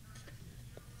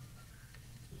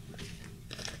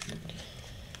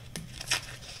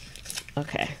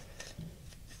 Okay.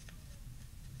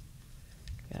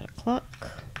 Got a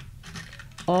clock.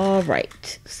 All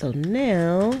right. So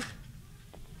now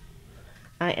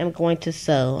I am going to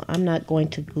sew. I'm not going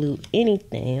to glue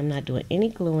anything. I'm not doing any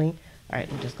gluing. All right,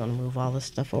 I'm just going to move all this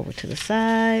stuff over to the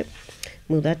side.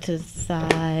 Move that to the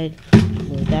side.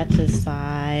 Move that to the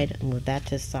side. Move that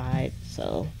to the side.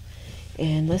 So,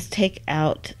 and let's take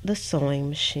out the sewing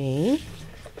machine.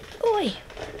 Oi!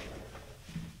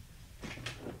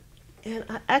 And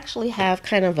I actually have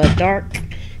kind of a dark,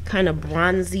 kind of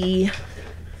bronzy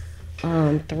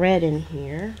thread in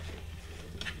here.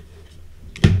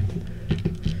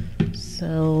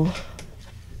 So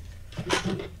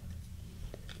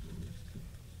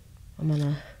I'm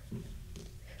gonna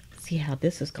see how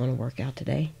this is gonna work out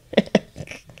today.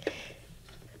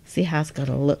 See how it's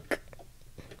gonna look.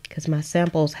 Because my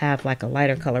samples have like a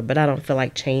lighter color, but I don't feel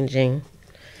like changing.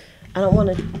 I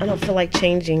don't feel like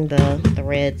changing the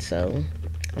red, so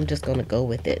I'm just gonna go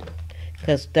with it.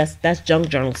 Because that's junk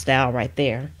journal style right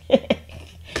there.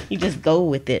 You just go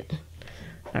with it.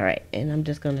 All right, and I'm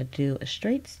just gonna do a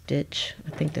straight stitch. I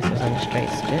think this is on a straight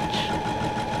stitch.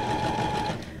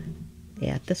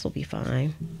 Yeah, this will be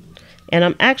fine. And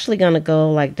I'm actually gonna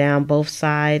go like down both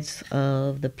sides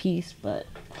of the piece, but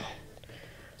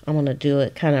I'm gonna do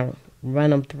it, kind of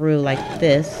run them through like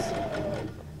this.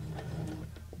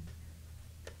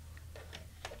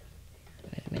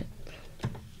 Wait a minute.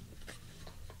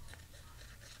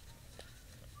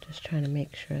 Just trying to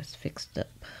make sure it's fixed up.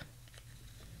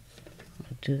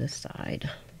 Do the side.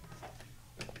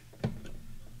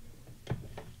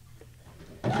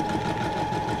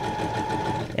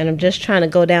 And I'm just trying to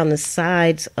go down the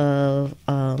sides of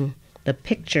the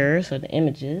pictures or the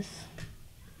images.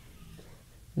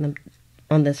 And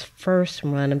on this first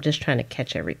run, I'm just trying to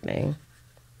catch everything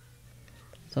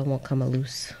so it won't come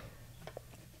loose.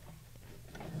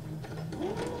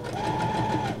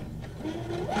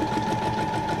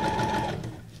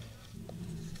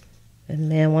 And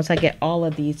then once I get all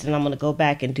of these, then I'm going to go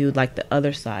back and do like the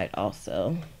other side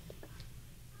also.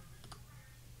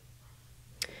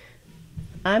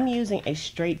 I'm using a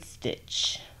straight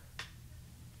stitch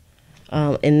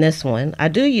in this one. I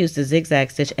do use the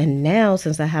zigzag stitch, and now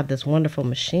since I have this wonderful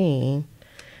machine,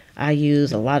 I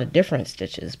use a lot of different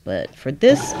stitches. But for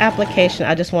this application,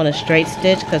 I just want a straight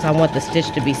stitch because I want the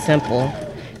stitch to be simple.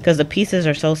 Because the pieces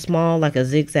are so small, like a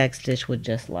zigzag stitch would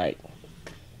just like...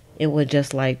 It would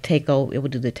just like take over, it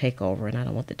would do the takeover, and I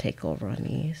don't want the takeover on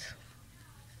these.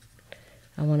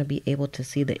 I want to be able to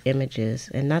see the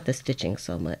images and not the stitching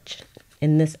so much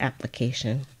in this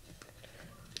application.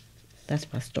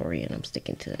 That's my story and I'm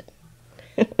sticking to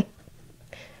it.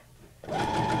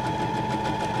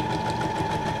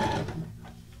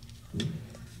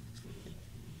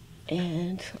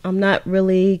 And I'm not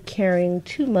really caring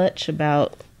too much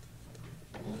about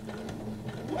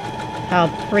how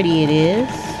pretty it is,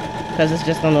 because it's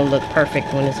just going to look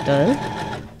perfect when it's done.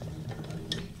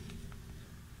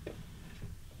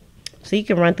 So you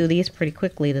can run through these pretty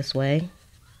quickly this way.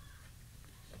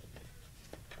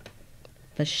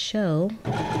 For show.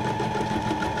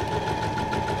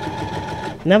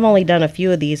 And I've only done a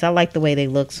few of these. I like the way they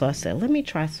look, so I said, let me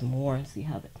try some more and see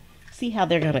how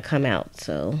they're going to come out.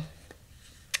 So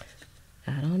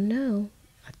I don't know.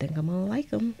 I think I'm going to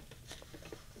like them.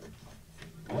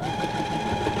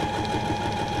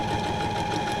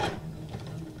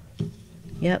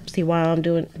 Yep, see, while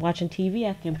I'm watching TV,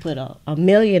 I can put a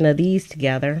million of these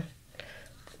together.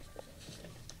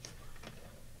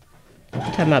 I'm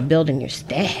talking about building your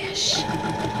stash.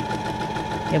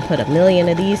 You can put a million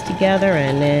of these together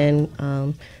and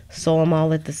then sew them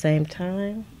all at the same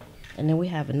time. And then we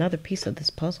have another piece of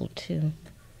this puzzle too,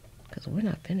 because we're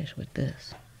not finished with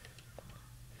this.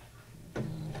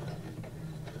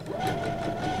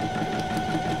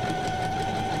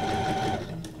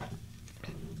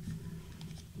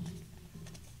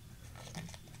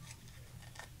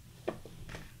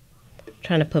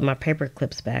 Trying to put my paper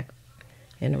clips back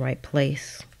in the right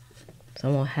place, so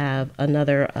I'm gonna have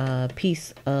another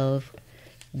piece of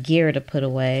gear to put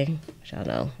away, which I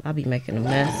know I'll be making a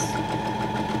mess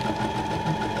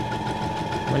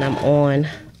when I'm on.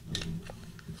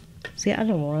 See, I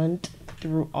done run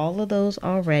through all of those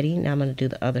already. Now I'm gonna do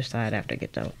the other side after I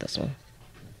get done with this one.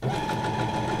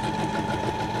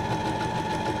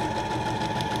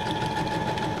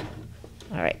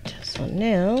 All right, so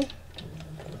now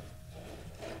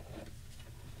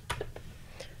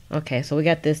Okay, so we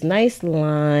got this nice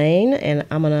line, and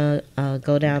I'm gonna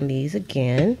go down these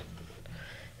again.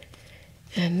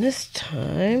 And this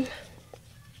time,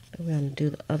 we're gonna do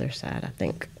the other side, I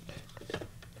think. I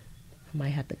might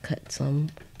have to cut some.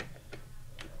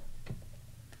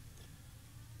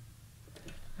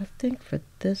 I think for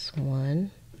this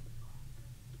one,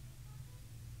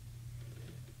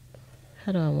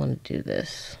 how do I want to do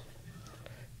this?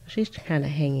 She's kind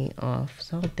of hanging off,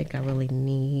 so I don't think I really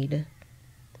need.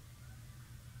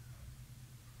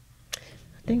 I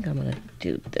think I'm gonna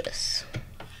do this.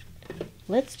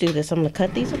 Let's do this. I'm gonna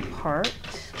cut these apart.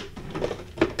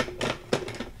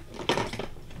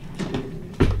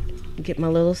 Get my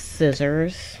little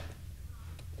scissors.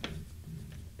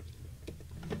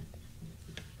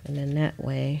 And then that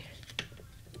way,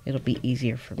 it'll be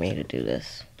easier for me to do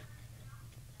this.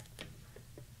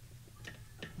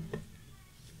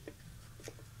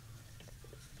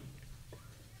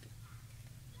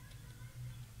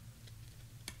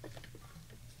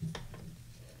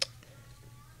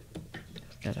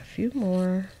 Got a few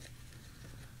more.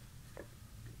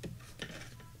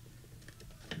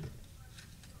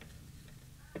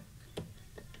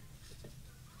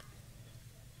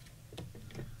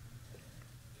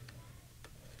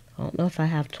 I don't know if I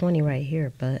have 20 right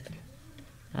here, but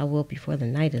I will before the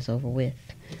night is over with.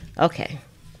 Okay.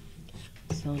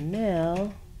 So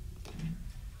now,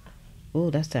 oh,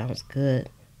 that sounds good.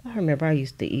 I remember I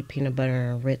used to eat peanut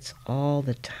butter and Ritz all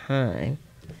the time.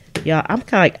 Y'all, I'm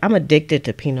kind of like, I'm addicted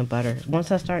to peanut butter.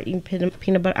 Once I start eating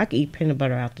peanut butter, I can eat peanut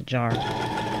butter out the jar.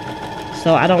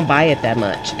 So I don't buy it that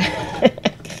much.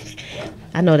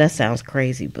 I know that sounds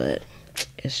crazy, but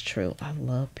it's true. I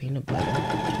love peanut butter.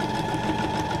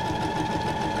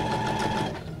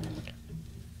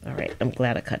 All right, I'm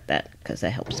glad I cut that because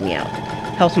that helps me out.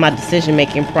 Helps my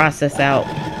decision-making process out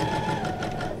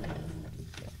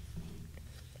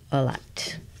a lot.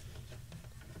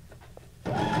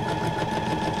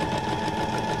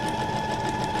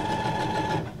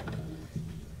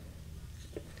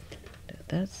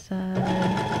 That side.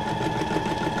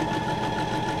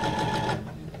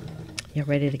 You're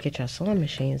ready to get your sewing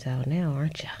machines out now,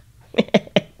 aren't you?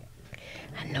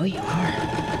 I know you are.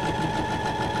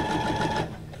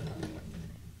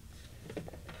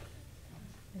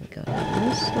 Go down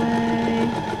this way.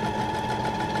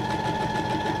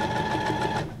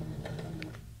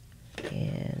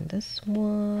 And this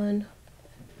one.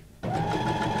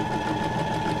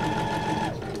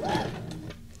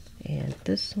 And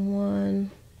this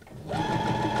one.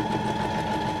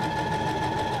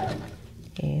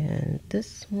 And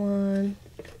this one.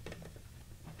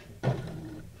 I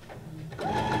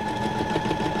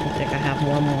think I have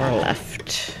one more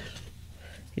left.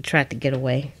 He tried to get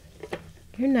away.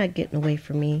 You're not getting away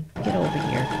from me. Get over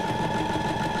here.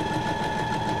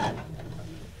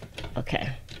 Okay.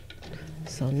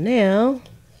 So now,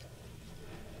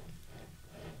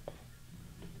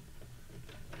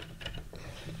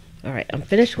 all right, I'm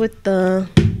finished with the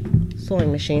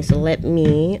sewing machine, so let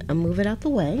me move it out the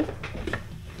way.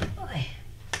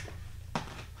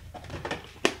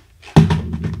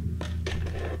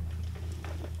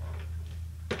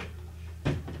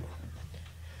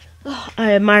 Oh,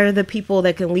 I admire the people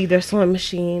that can leave their sewing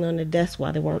machine on the desk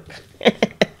while they work.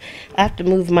 I have to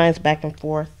move mine back and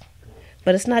forth,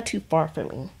 but it's not too far from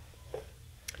me.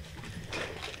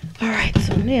 All right,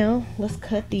 so now let's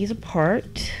cut these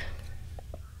apart.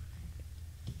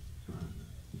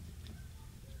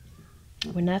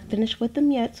 We're not finished with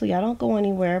them yet, so y'all don't go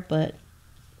anywhere, but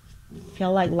if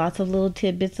y'all like lots of little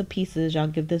tidbits of pieces, y'all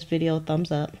give this video a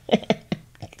thumbs up.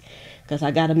 Because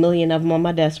I got a million of them on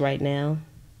my desk right now.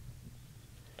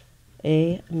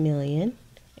 A million.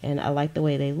 And I like the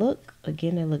way they look.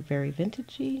 Again, they look very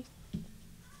vintagey.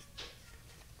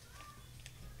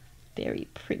 Very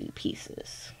pretty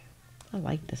pieces. I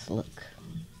like this look.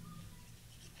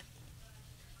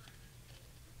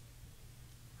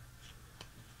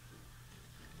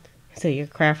 So your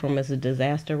craft room is a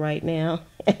disaster right now?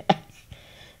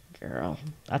 Girl,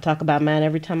 I talk about mine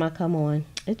every time I come on.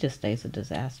 It just stays a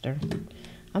disaster.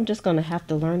 I'm just going to have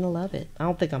to learn to love it. I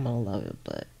don't think I'm going to love it,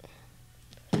 but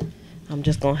I'm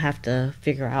just going to have to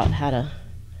figure out how to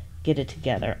get it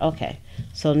together. Okay,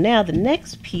 so now the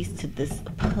next piece to this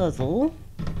puzzle,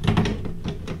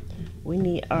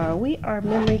 we are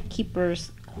Memory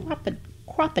Keeper's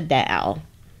crocodile.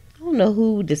 I don't know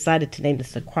who decided to name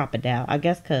this a crocodile. I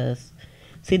guess because,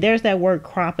 see, there's that word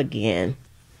crop again.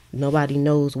 Nobody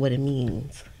knows what it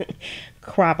means.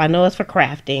 Crop, I know it's for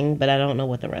crafting, but I don't know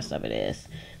what the rest of it is.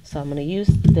 So I'm going to use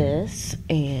this,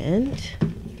 and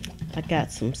I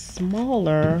got some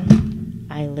smaller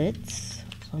eyelets.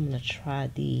 So I'm going to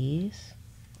try these.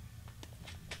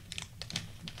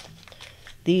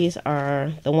 These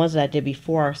are the ones that I did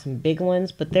before are some big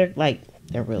ones, but they're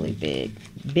really big.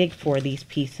 Big for these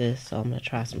pieces, so I'm gonna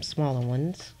try some smaller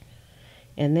ones.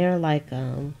 And they're like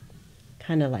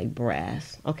kind of like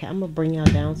brass. Okay, I'm gonna bring y'all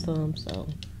down some so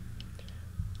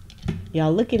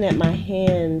y'all looking at my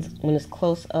hands when it's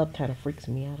close up kind of freaks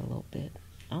me out a little bit.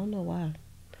 I don't know why.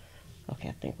 Okay,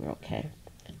 I think we're okay.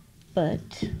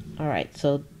 But all right,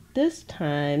 so this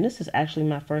time, this is actually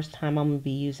my first time I'm gonna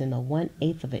be using the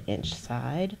 1/8 of an inch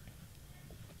side.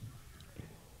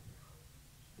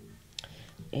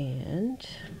 And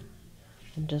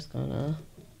I'm just gonna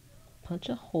punch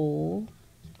a hole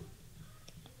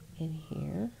in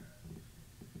here.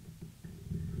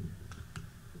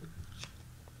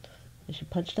 I should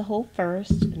punch the hole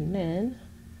first, and then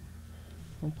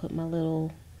I'll put my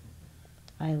little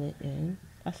eyelet in.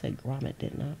 I said grommet,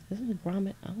 didn't I? Is it a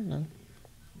grommet? I don't know.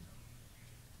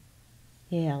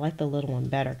 Yeah, I like the little one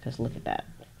better because look at that.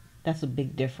 That's a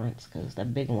big difference because the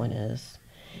big one is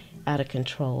out of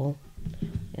control.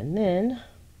 And then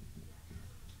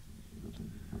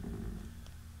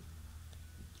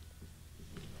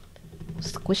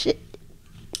squish it,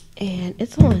 and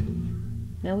it's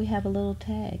on. Now we have a little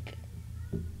tag.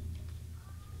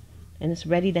 And it's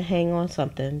ready to hang on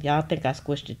something. Y'all think I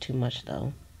squished it too much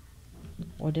though.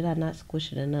 Or did I not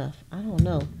squish it enough? I don't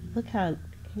know. Look how,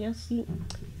 can y'all see?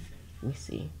 Let me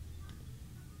see.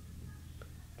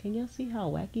 Can y'all see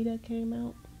how wacky that came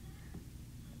out?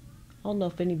 I don't know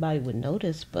if anybody would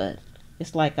notice, but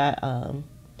it's like I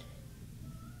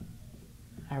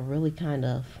really kind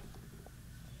of,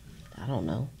 I don't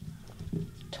know,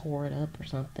 tore it up or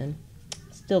something.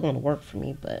 It's still gonna work for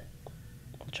me, but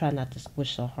I'll try not to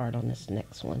squish so hard on this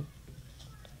next one.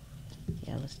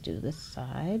 Yeah, let's do this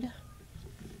side.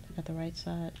 Got the right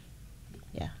side?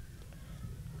 Yeah.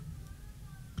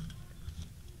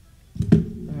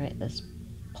 Alright, let's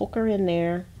poke her in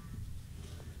there.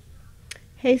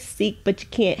 Hey, Seek, but you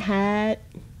can't hide.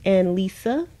 And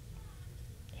Lisa.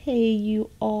 Hey, you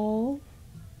all.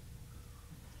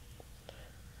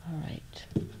 Alright.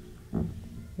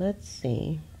 Let's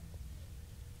see.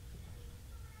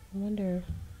 I wonder.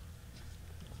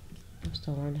 I'm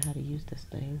still learning how to use this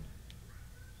thing.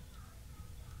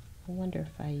 I wonder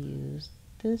if I use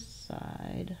this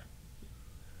side.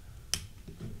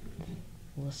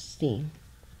 We'll see.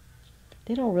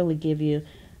 They don't really give you,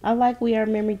 I like We Are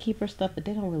Memory Keeper stuff, but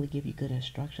they don't really give you good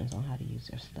instructions on how to use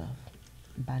their stuff.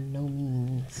 By no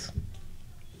means.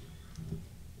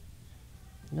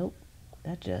 Nope.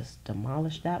 That just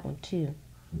demolished that one too.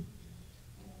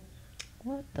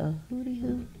 What the hooty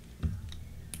hoo? Let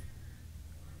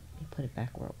me put it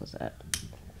back where it was at.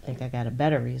 I think I got a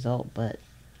better result, but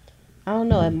I don't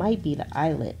know, it might be the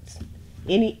eyelets.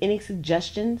 Any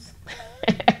suggestions?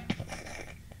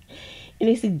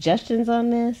 Any suggestions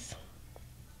on this?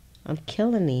 I'm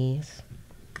killing these,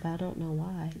 but I don't know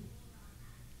why.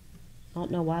 I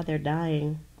don't know why they're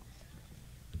dying.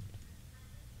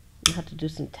 I have to do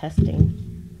some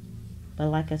testing. But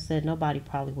like I said, nobody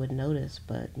probably would notice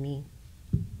but me.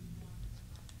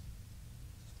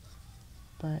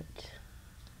 But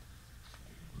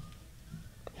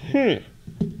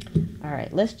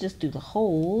alright, let's just do the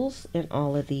holes in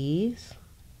all of these.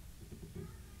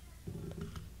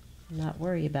 Not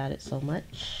worry about it so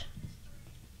much.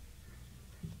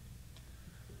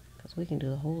 Because we can do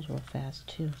the holes real fast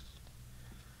too.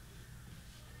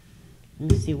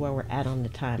 Let me see where we're at on the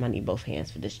time. I need both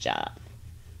hands for this job.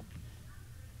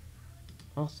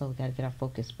 Also, we gotta get our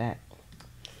focus back.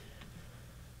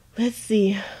 Let's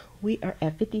see. We are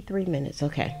at 53 minutes.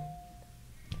 Okay.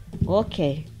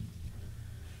 Okay.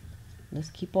 Let's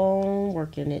keep on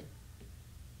working it.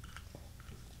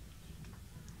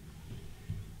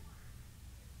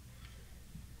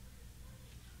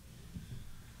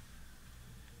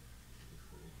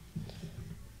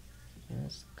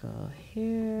 Let's go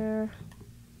here.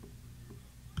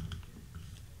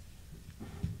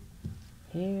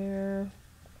 Here.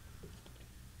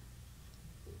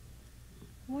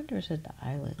 I wonder is it the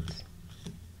eyelets?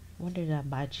 I wonder did I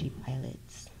buy cheap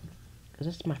eyelets? Because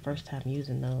this is my first time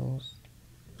using those.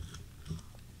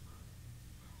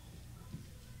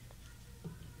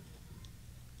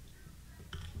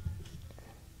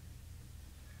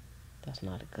 That's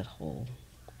not a good hole.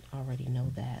 I already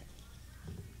know that.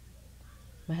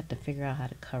 I have to figure out how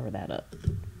to cover that up.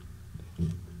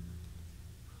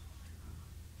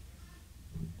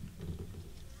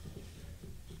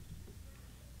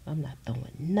 I'm not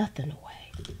throwing nothing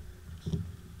away.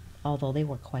 Although they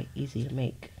were quite easy to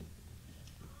make.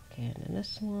 Okay, and then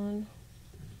this one.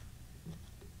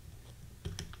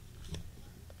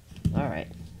 Alright,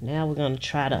 now we're going to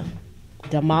try to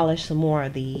demolish some more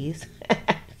of these.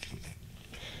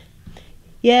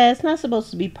 Yeah, it's not supposed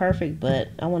to be perfect, but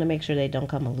I want to make sure they don't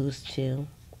come loose too.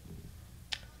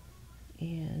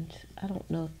 And I don't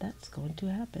know if that's going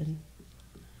to happen.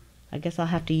 I guess I'll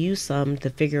have to use some to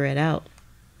figure it out.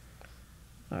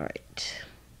 All right.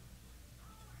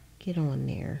 Get on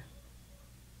there.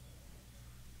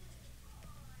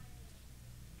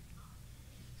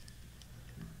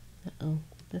 Uh-oh,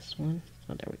 this one.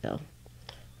 Oh, there we go. All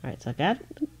right, so I got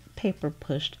the paper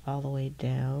pushed all the way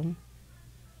down.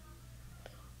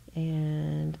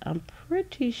 And I'm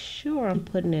pretty sure I'm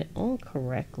putting it on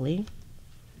correctly,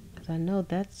 because I know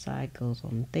that side goes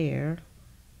on there.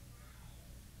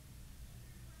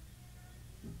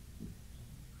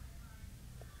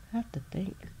 I have to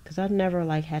think, because I've never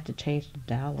like had to change the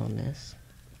dial on this.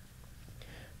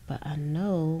 But I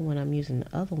know when I'm using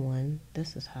the other one,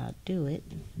 this is how I do it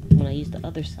when I use the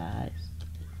other sides.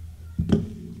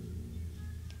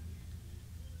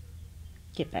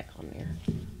 Get back on there.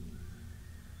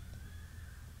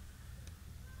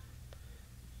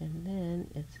 And then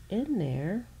it's in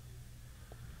there,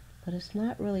 but it's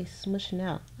not really smushing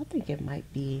out. I think it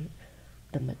might be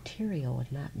the material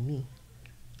and not me.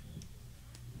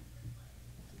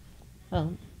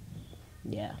 Oh,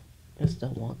 yeah, it's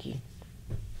still wonky.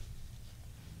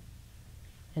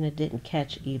 And it didn't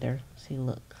catch either. See,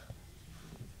 look.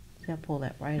 See, I pull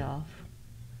that right off.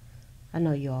 I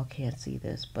know you all can't see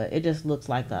this, but it just looks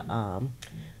like a,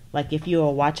 like if you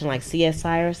were watching like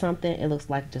CSI or something, it looks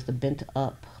like just a bent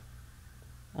up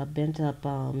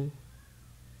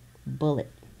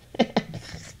bullet.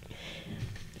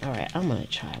 All right, I'm gonna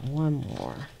try one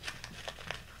more.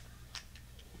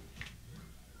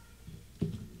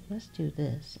 Let's do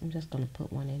this. I'm just gonna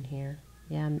put one in here.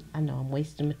 Yeah, I know I'm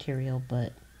wasting material,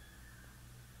 but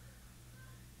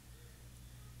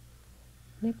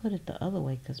let me put it the other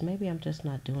way, because maybe I'm just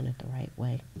not doing it the right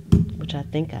way, which I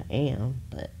think I am,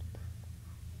 but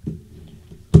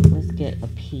let's get a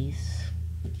piece.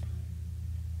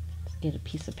 Let's get a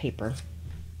piece of paper.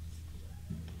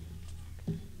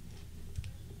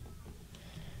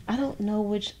 I don't know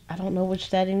which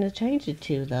setting to change it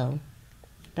to, though.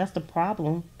 That's the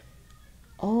problem.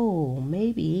 Oh,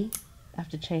 maybe I have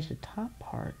to change the top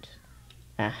part.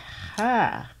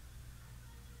 Aha!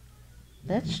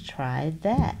 Let's try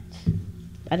that.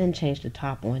 I didn't change the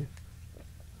top one.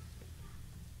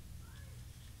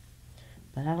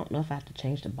 But I don't know if I have to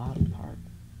change the bottom part.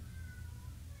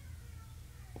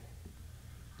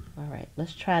 Alright,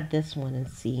 let's try this one and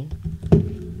see.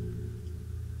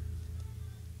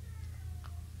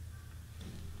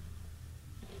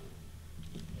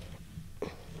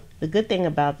 The good thing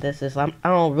about this is I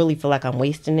don't really feel like I'm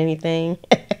wasting anything.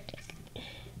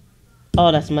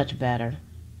 Oh, that's much better.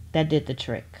 That did the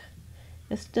trick.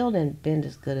 It still didn't bend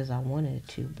as good as I wanted it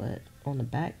to, but on the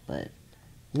back, but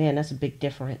man, that's a big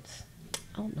difference.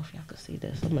 I don't know if y'all can see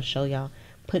this. I'm gonna show y'all.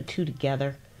 Put two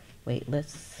together. Wait, let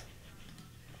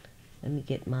me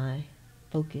get my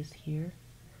focus here.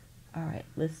 Alright,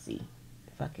 let's see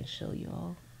if I can show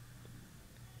y'all.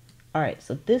 Alright,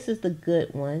 so this is the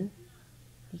good one.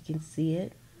 You can see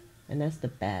it, and that's the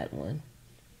bad one.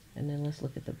 And then let's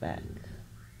look at the back.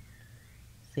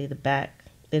 See the back?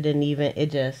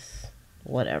 It just,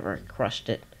 whatever, crushed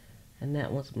it. And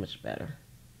that one's much better.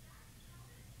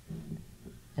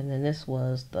 And then this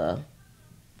was the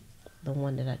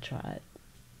one that I tried.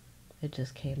 It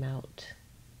just came out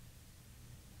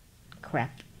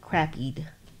crappied.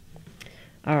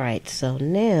 Alright, so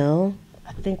now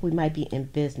I think we might be in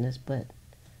business, but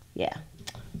yeah.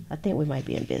 I think we might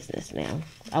be in business now.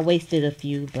 I wasted a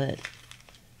few, but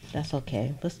that's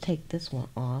okay. Let's take this one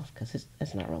off, because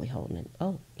it's not really holding it.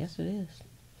 Oh, yes it is.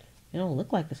 It don't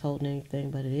look like it's holding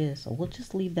anything, but it is. So we'll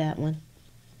just leave that one.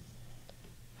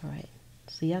 Alright.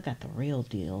 See, I got the real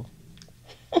deal.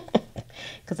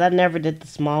 Because I never did the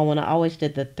small one. I always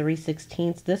did the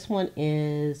 3/16. This one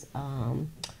is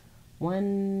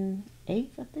 1/8,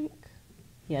 I think.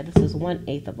 Yeah, this is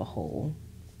 1/8 of a whole.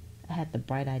 I had the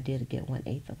bright idea to get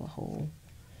 1/8 of a whole,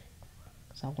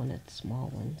 because I wanted the small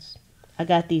ones. I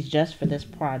got these just for this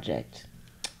project,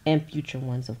 and future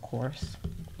ones, of course.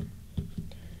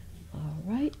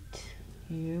 Alright,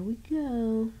 here we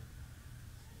go.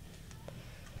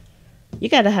 You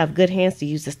gotta have good hands to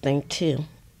use this thing, too.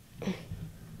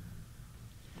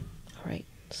 Alright,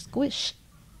 squish.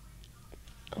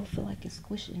 I don't feel like it's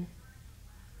squishing.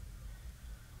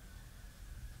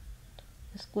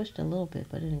 It squished a little bit,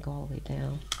 but it didn't go all the way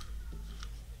down.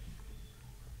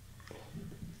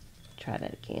 Try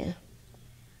that again.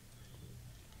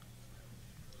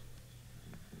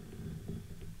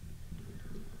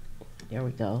 There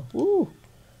we go. Woo!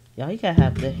 Y'all, you gotta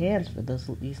have good hands for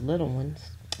these little ones.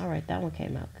 Alright, that one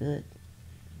came out good.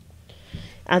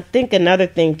 I think another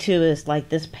thing too is like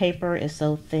this paper is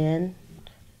so thin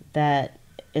that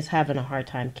it's having a hard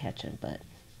time catching, but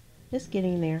it's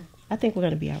getting there. I think we're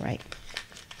going to be all right.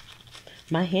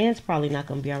 My hand's probably not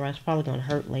going to be all right. It's probably going to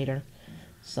hurt later.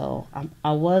 So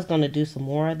I was going to do some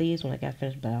more of these when I got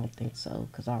finished, but I don't think so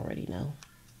because I already know.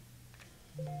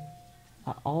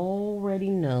 I already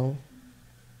know.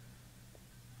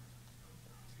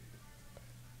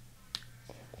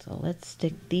 So let's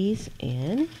stick these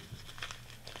in.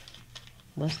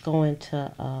 Let's go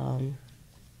into our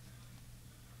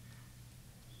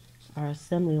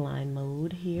assembly line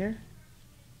mode here.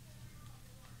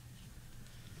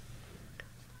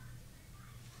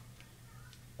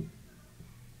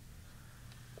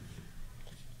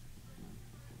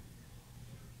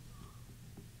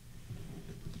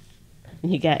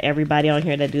 You got everybody on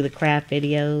here that do the craft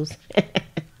videos.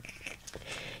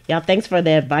 Y'all, thanks for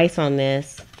the advice on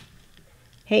this.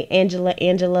 Hey,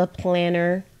 Angela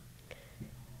Planner,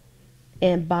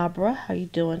 and Barbara, how you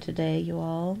doing today, you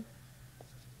all?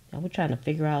 Now we're trying to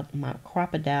figure out my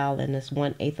crocodile in this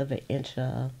 1/8 of an inch,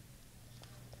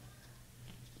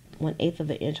 1/8 of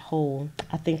an inch hole.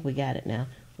 I think we got it now.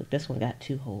 Look, this one got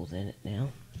 2 holes in it now.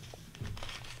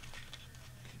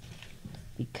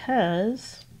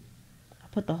 Because I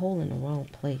put the hole in the wrong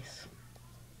place.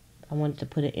 I wanted to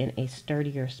put it in a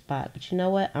sturdier spot, but you know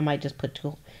what? I might just put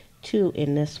two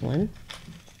in this one.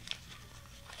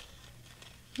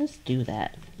 Let's do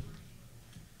that.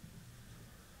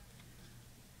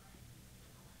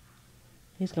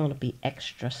 He's going to be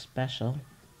extra special.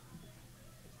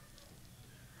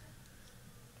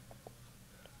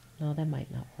 No, that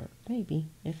might not work. Maybe,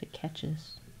 if it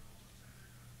catches.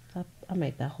 I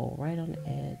made that hole right on the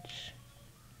edge.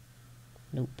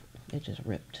 Nope, it just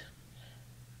ripped.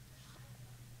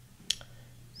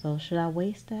 So should I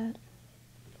waste that?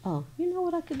 Oh, you know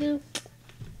what I could do?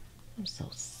 I'm so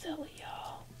silly, y'all.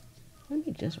 Let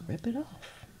me just rip it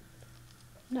off.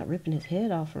 I'm not ripping his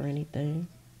head off or anything.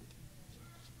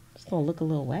 It's gonna look a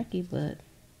little wacky, but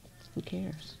who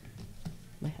cares?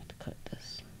 Might have to cut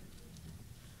this.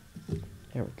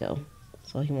 There we go.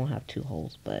 So he won't have 2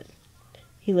 holes, but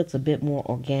he looks a bit more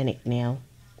organic now.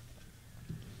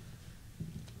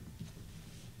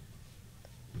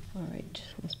 Alright,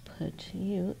 let's put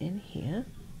you in here.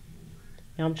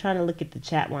 Now I'm trying to look at the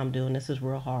chat while I'm doing this. Is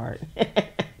real hard.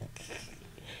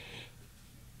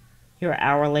 You're an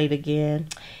hour late again.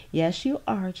 Yes, you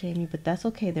are, Jamie, but that's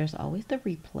okay. There's always the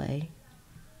replay.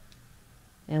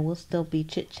 And we'll still be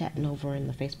chit-chatting over in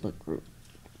the Facebook group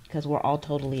because we're all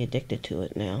totally addicted to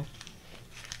it now.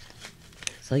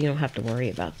 So you don't have to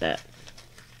worry about that.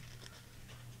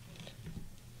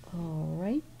 All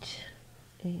right.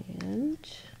 And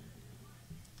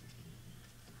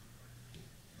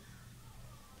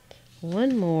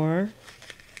one more.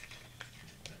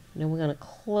 Then we're going to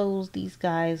close these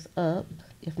guys up.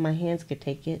 If my hands could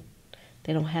take it.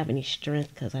 They don't have any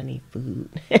strength because I need food.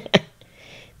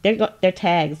 They're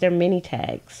tags. They're mini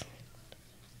tags.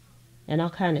 And I'll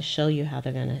kind of show you how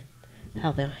they'll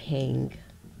hang.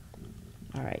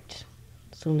 All right.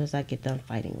 As soon as I get done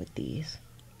fighting with these.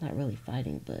 Not really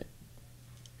fighting, but.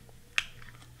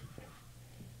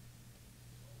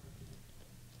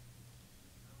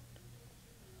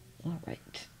 All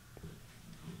right.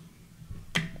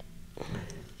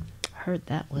 Heard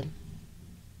that one.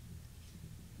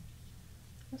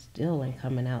 It still ain't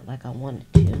coming out like I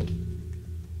wanted to.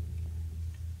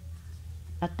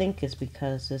 I think it's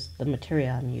because the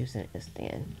material I'm using is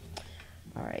thin.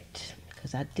 All right,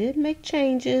 because I did make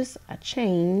changes. I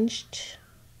changed.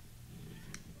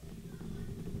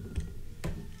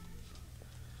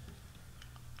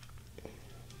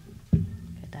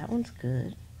 Okay, that one's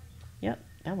good. Yep,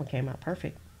 that one came out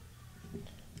perfect.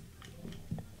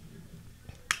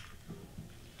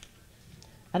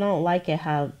 I don't like it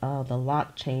how the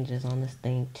lock changes on this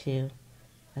thing too.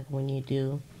 Like when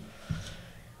you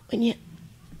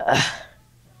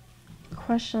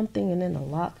crush something and then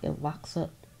it locks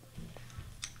up.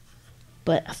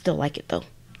 But I still like it though.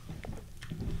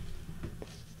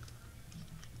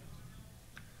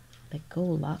 Let go,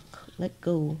 lock. Let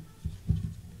go.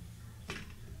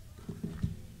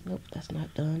 Nope, that's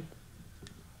not done.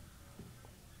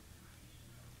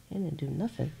 It didn't do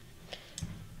nothing.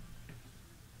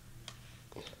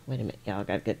 Wait a minute, y'all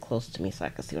gotta get close to me so I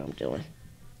can see what I'm doing.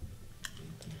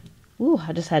 Ooh,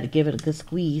 I just had to give it a good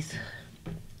squeeze.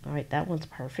 Alright, that one's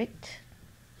perfect.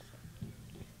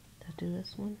 Did I do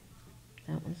this one?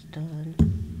 That one's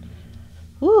done.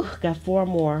 Ooh, got 4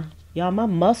 more. Y'all, my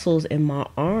muscles in my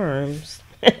arms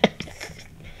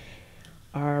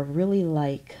are really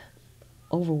like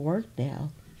overworked now.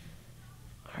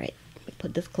 Alright, let me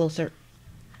put this closer.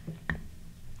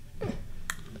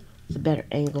 It's a better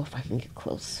angle if I can get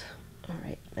close. All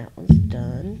right, that one's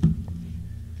done.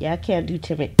 Yeah, I can't do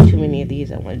too many of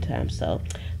these at one time, so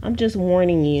I'm just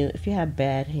warning you. If you have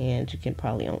bad hands, you can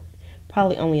probably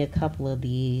only a couple of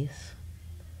these.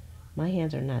 My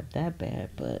hands are not that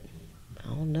bad, but I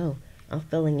don't know. I'm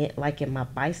feeling it like in my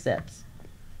biceps,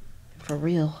 for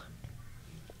real.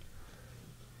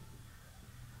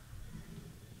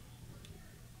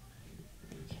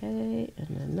 Okay, and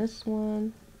then this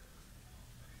one.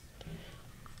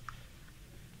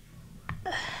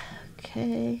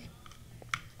 Okay.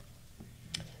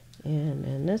 And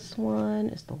then this one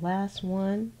is the last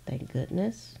one, thank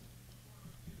goodness.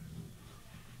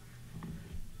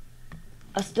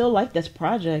 I still like this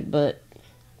project, but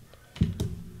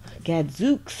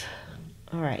gadzooks.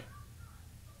 All right.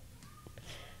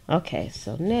 Okay,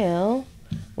 so now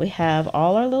we have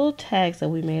all our little tags that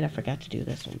we made. I forgot to do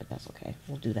this one, but that's okay.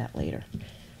 We'll do that later.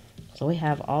 So we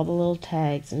have all the little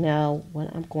tags. Now,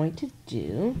 what I'm going to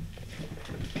do...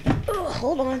 Oh,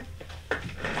 hold on.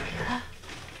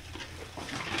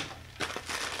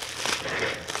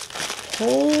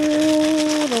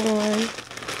 Hold on.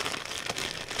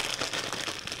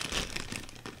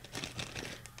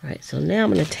 All right, so now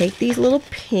I'm going to take these little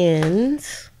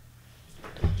pins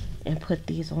and put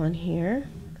these on here,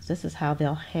 because this is how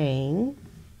they'll hang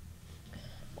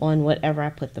on whatever I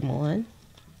put them on.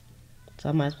 So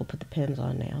I might as well put the pins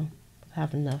on now. I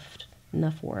have enough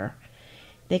where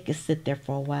they can sit there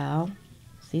for a while.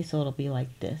 See, so it'll be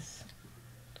like this.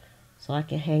 So I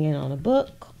can hang it on a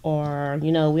book, or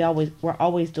you know, we're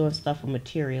always doing stuff with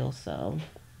materials. So,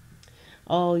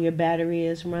 oh, your battery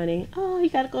is running. Oh, you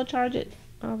gotta go charge it.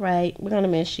 All right, we're gonna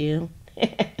miss you.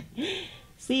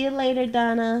 See you later,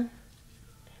 Donna.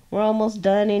 We're almost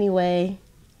done anyway.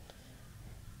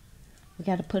 We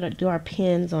gotta do our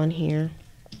pins on here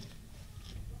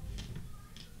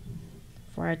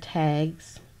for our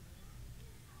tags.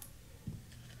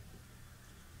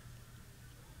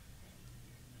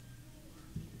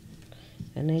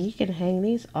 And then you can hang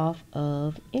these off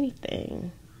of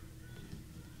anything.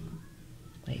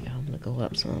 Wait, I'm gonna go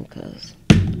up some because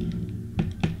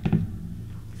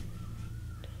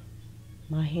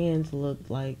my hands look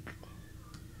like,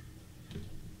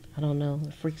 I don't know,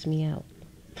 it freaks me out.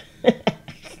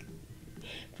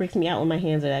 Freaks me out when my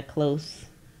hands are that close.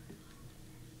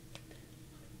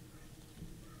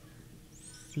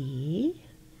 See?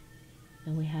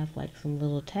 And we have like some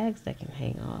little tags that can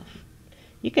hang off.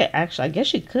 You could actually, I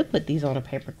guess you could put these on a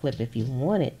paper clip if you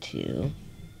wanted to.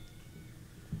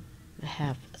 I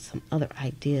have some other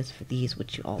ideas for these,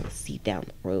 which you all will see down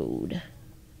the road.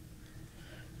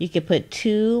 You could put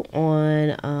 2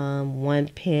 on one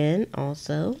pin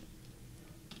also.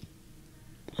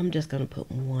 I'm just going to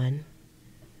put 1.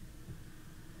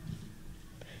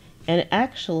 And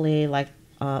actually, like,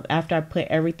 after I put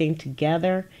everything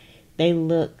together, they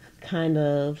look kind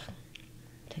of,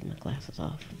 take my glasses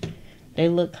off. They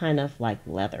look kind of like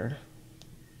leather,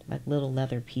 like little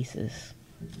leather pieces.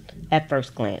 At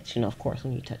first glance, you know, of course,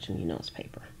 when you touch them, you know it's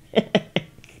paper.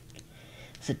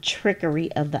 It's a trickery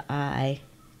of the eye.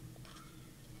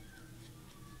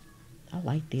 I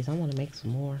like these. I want to make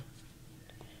some more.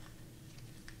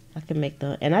 I can make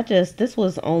this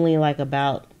was only like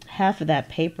about half of that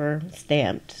paper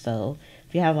stamped. So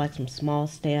if you have like some small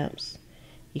stamps,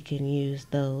 you can use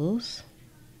those.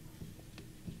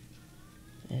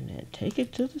 And then take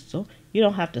it to the sew. You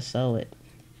don't have to sew it.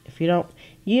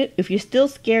 If you're still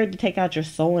scared to take out your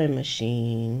sewing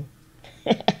machine,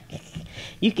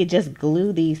 you could just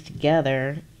glue these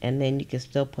together and then you can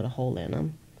still put a hole in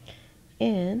them.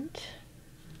 And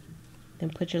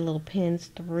then put your little pins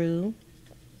through.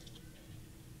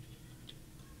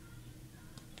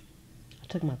 I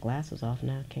took my glasses off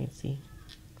now, I can't see.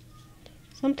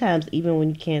 Sometimes even when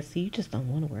you can't see, you just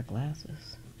don't want to wear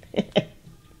glasses.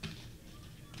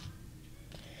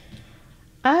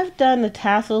 I've done the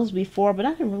tassels before, but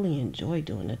I didn't really enjoy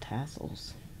doing the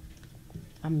tassels.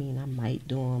 I mean, I might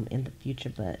do them in the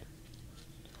future, but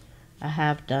I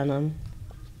have done them,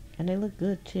 and they look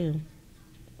good too.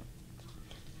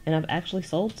 And I've actually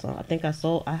sold some.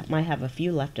 I might have a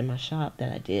few left in my shop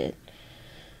that I did,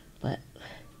 but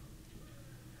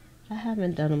I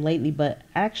haven't done them lately. But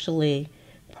actually,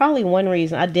 probably one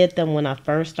reason I did them when I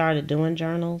first started doing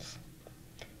journals.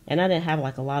 And I didn't have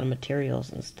like a lot of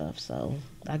materials and stuff, so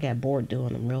I got bored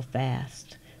doing them real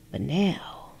fast. But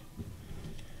now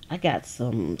I got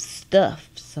some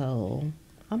stuff, so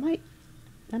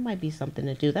that might be something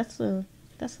to do. That's the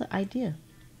idea.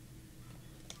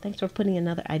 Thanks for putting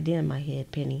another idea in my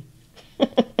head, Penny.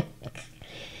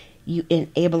 You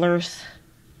enablers.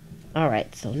 All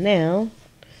right, so now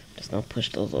Just gonna push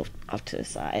those off to the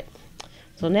side.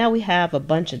 So now we have a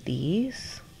bunch of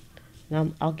these.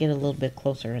 Now I'll get a little bit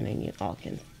closer and then you all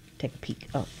can take a peek.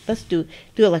 Oh, let's do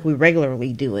it like we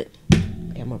regularly do it.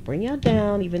 Okay, I'm gonna bring y'all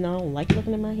down, even though I don't like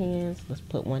looking at my hands. Let's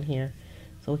put one here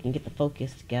so we can get the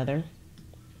focus together.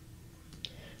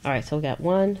 All right, so we got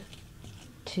 1,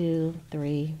 2,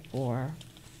 3, 4,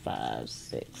 5,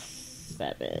 6,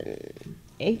 7,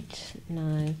 8,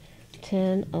 9,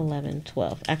 10, 11,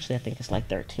 12. Actually, I think it's like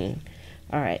 13.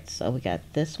 All right, so we got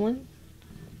this one.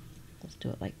 Let's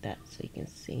do it like that so you can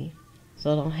see.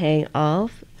 So don't hang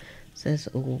off. It says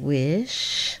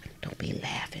wish. Don't be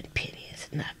laughing, Penny.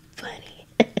 It's not funny.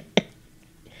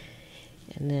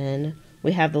 And then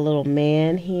we have the little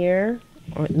man here,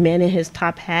 or man in his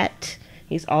top hat.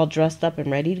 He's all dressed up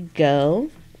and ready to go.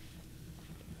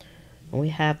 And we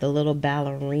have the little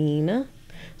ballerina.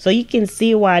 So you can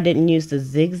see why I didn't use the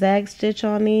zigzag stitch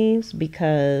on these,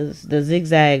 because the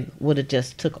zigzag would have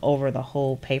just took over the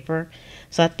whole paper.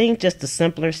 So I think just the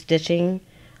simpler stitching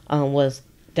was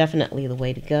definitely the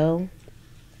way to go.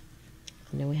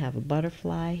 And then we have a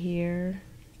butterfly here.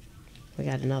 We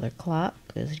got another clock,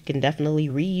 because you can definitely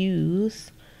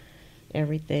reuse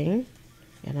everything.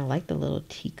 And I like the little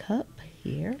teacup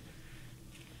here.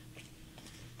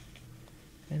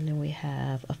 And then we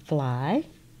have a fly.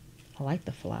 I like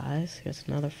the flies. Here's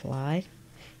another fly.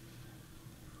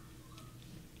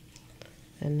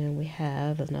 And then we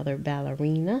have another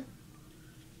ballerina.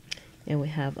 And we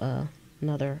have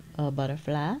another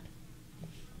butterfly.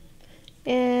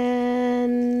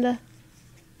 And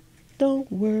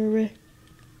don't worry,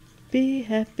 be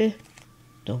happy.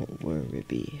 Don't worry,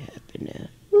 be happy now.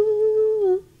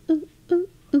 Ooh, ooh, ooh,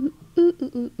 ooh, ooh,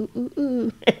 ooh, ooh,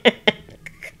 ooh.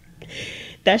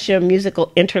 That's your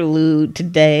musical interlude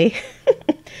today.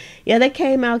 Yeah, they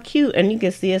came out cute, and you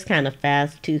can see it's kind of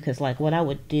fast too, because like what I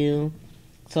would do,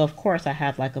 so of course I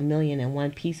have like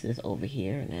 1,000,001 pieces over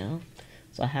here now.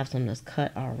 So I have some that's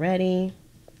cut already.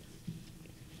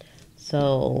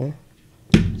 So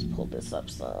let's pull this up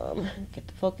some, get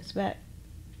the focus back.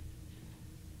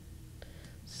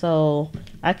 So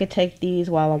I could take these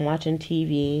while I'm watching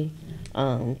TV,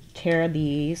 tear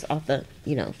these off the,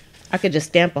 I could just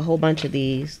stamp a whole bunch of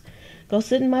these, go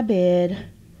sit in my bed,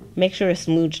 make sure it's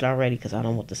smooched already because I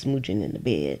don't want the smooching in the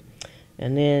bed,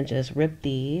 and then just rip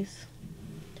these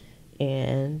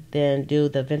and then do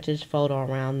the vintage photo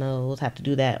around those. Have to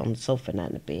do that on the sofa, not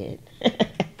in the bed,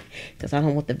 because I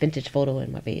don't want the vintage photo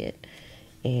in my bed.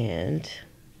 And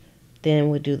then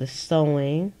we'll do the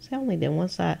sewing. See, I only did one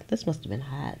side. This must have been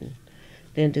hiding.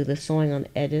 Then do the sewing on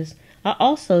the edges. I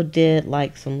also did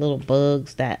like some little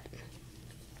bugs that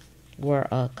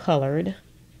were colored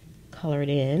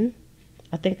in.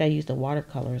 I think I used the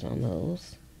watercolors on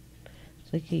those.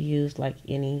 So you could use like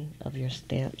any of your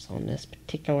stamps on this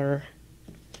particular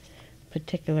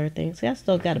thing. See, I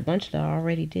still got a bunch that I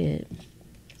already did.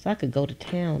 So I could go to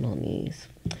town on these.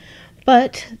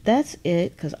 But that's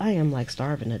it, because I am like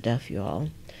starving to death, y'all.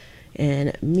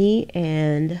 And me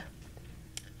and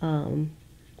you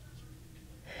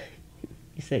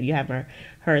said you haven't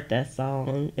heard that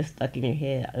song. It's stuck in your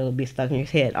head. It'll be stuck in your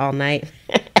head all night.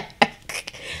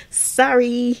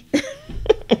 Sorry.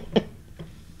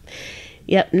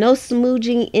 Yep, no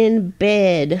smooging in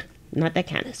bed. Not that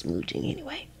kind of smooging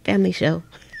anyway. Family show.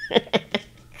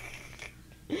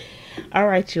 All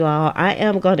right, you all. I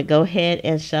am going to go ahead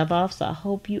and shove off. So I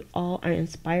hope you all are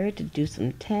inspired to do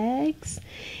some tags.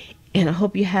 And I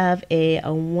hope you have a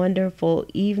wonderful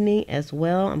evening as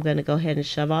well. I'm going to go ahead and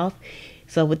shove off.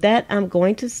 So with that, I'm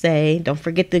going to say, don't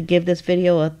forget to give this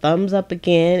video a thumbs up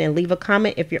again and leave a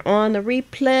comment if you're on the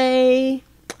replay.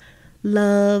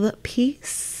 Love,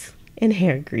 peace, and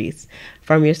hair grease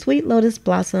from your sweet lotus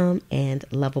blossom and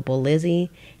lovable Lizzie.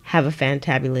 Have a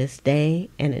fantabulous day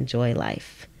and enjoy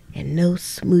life. And no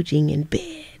smooching in bed.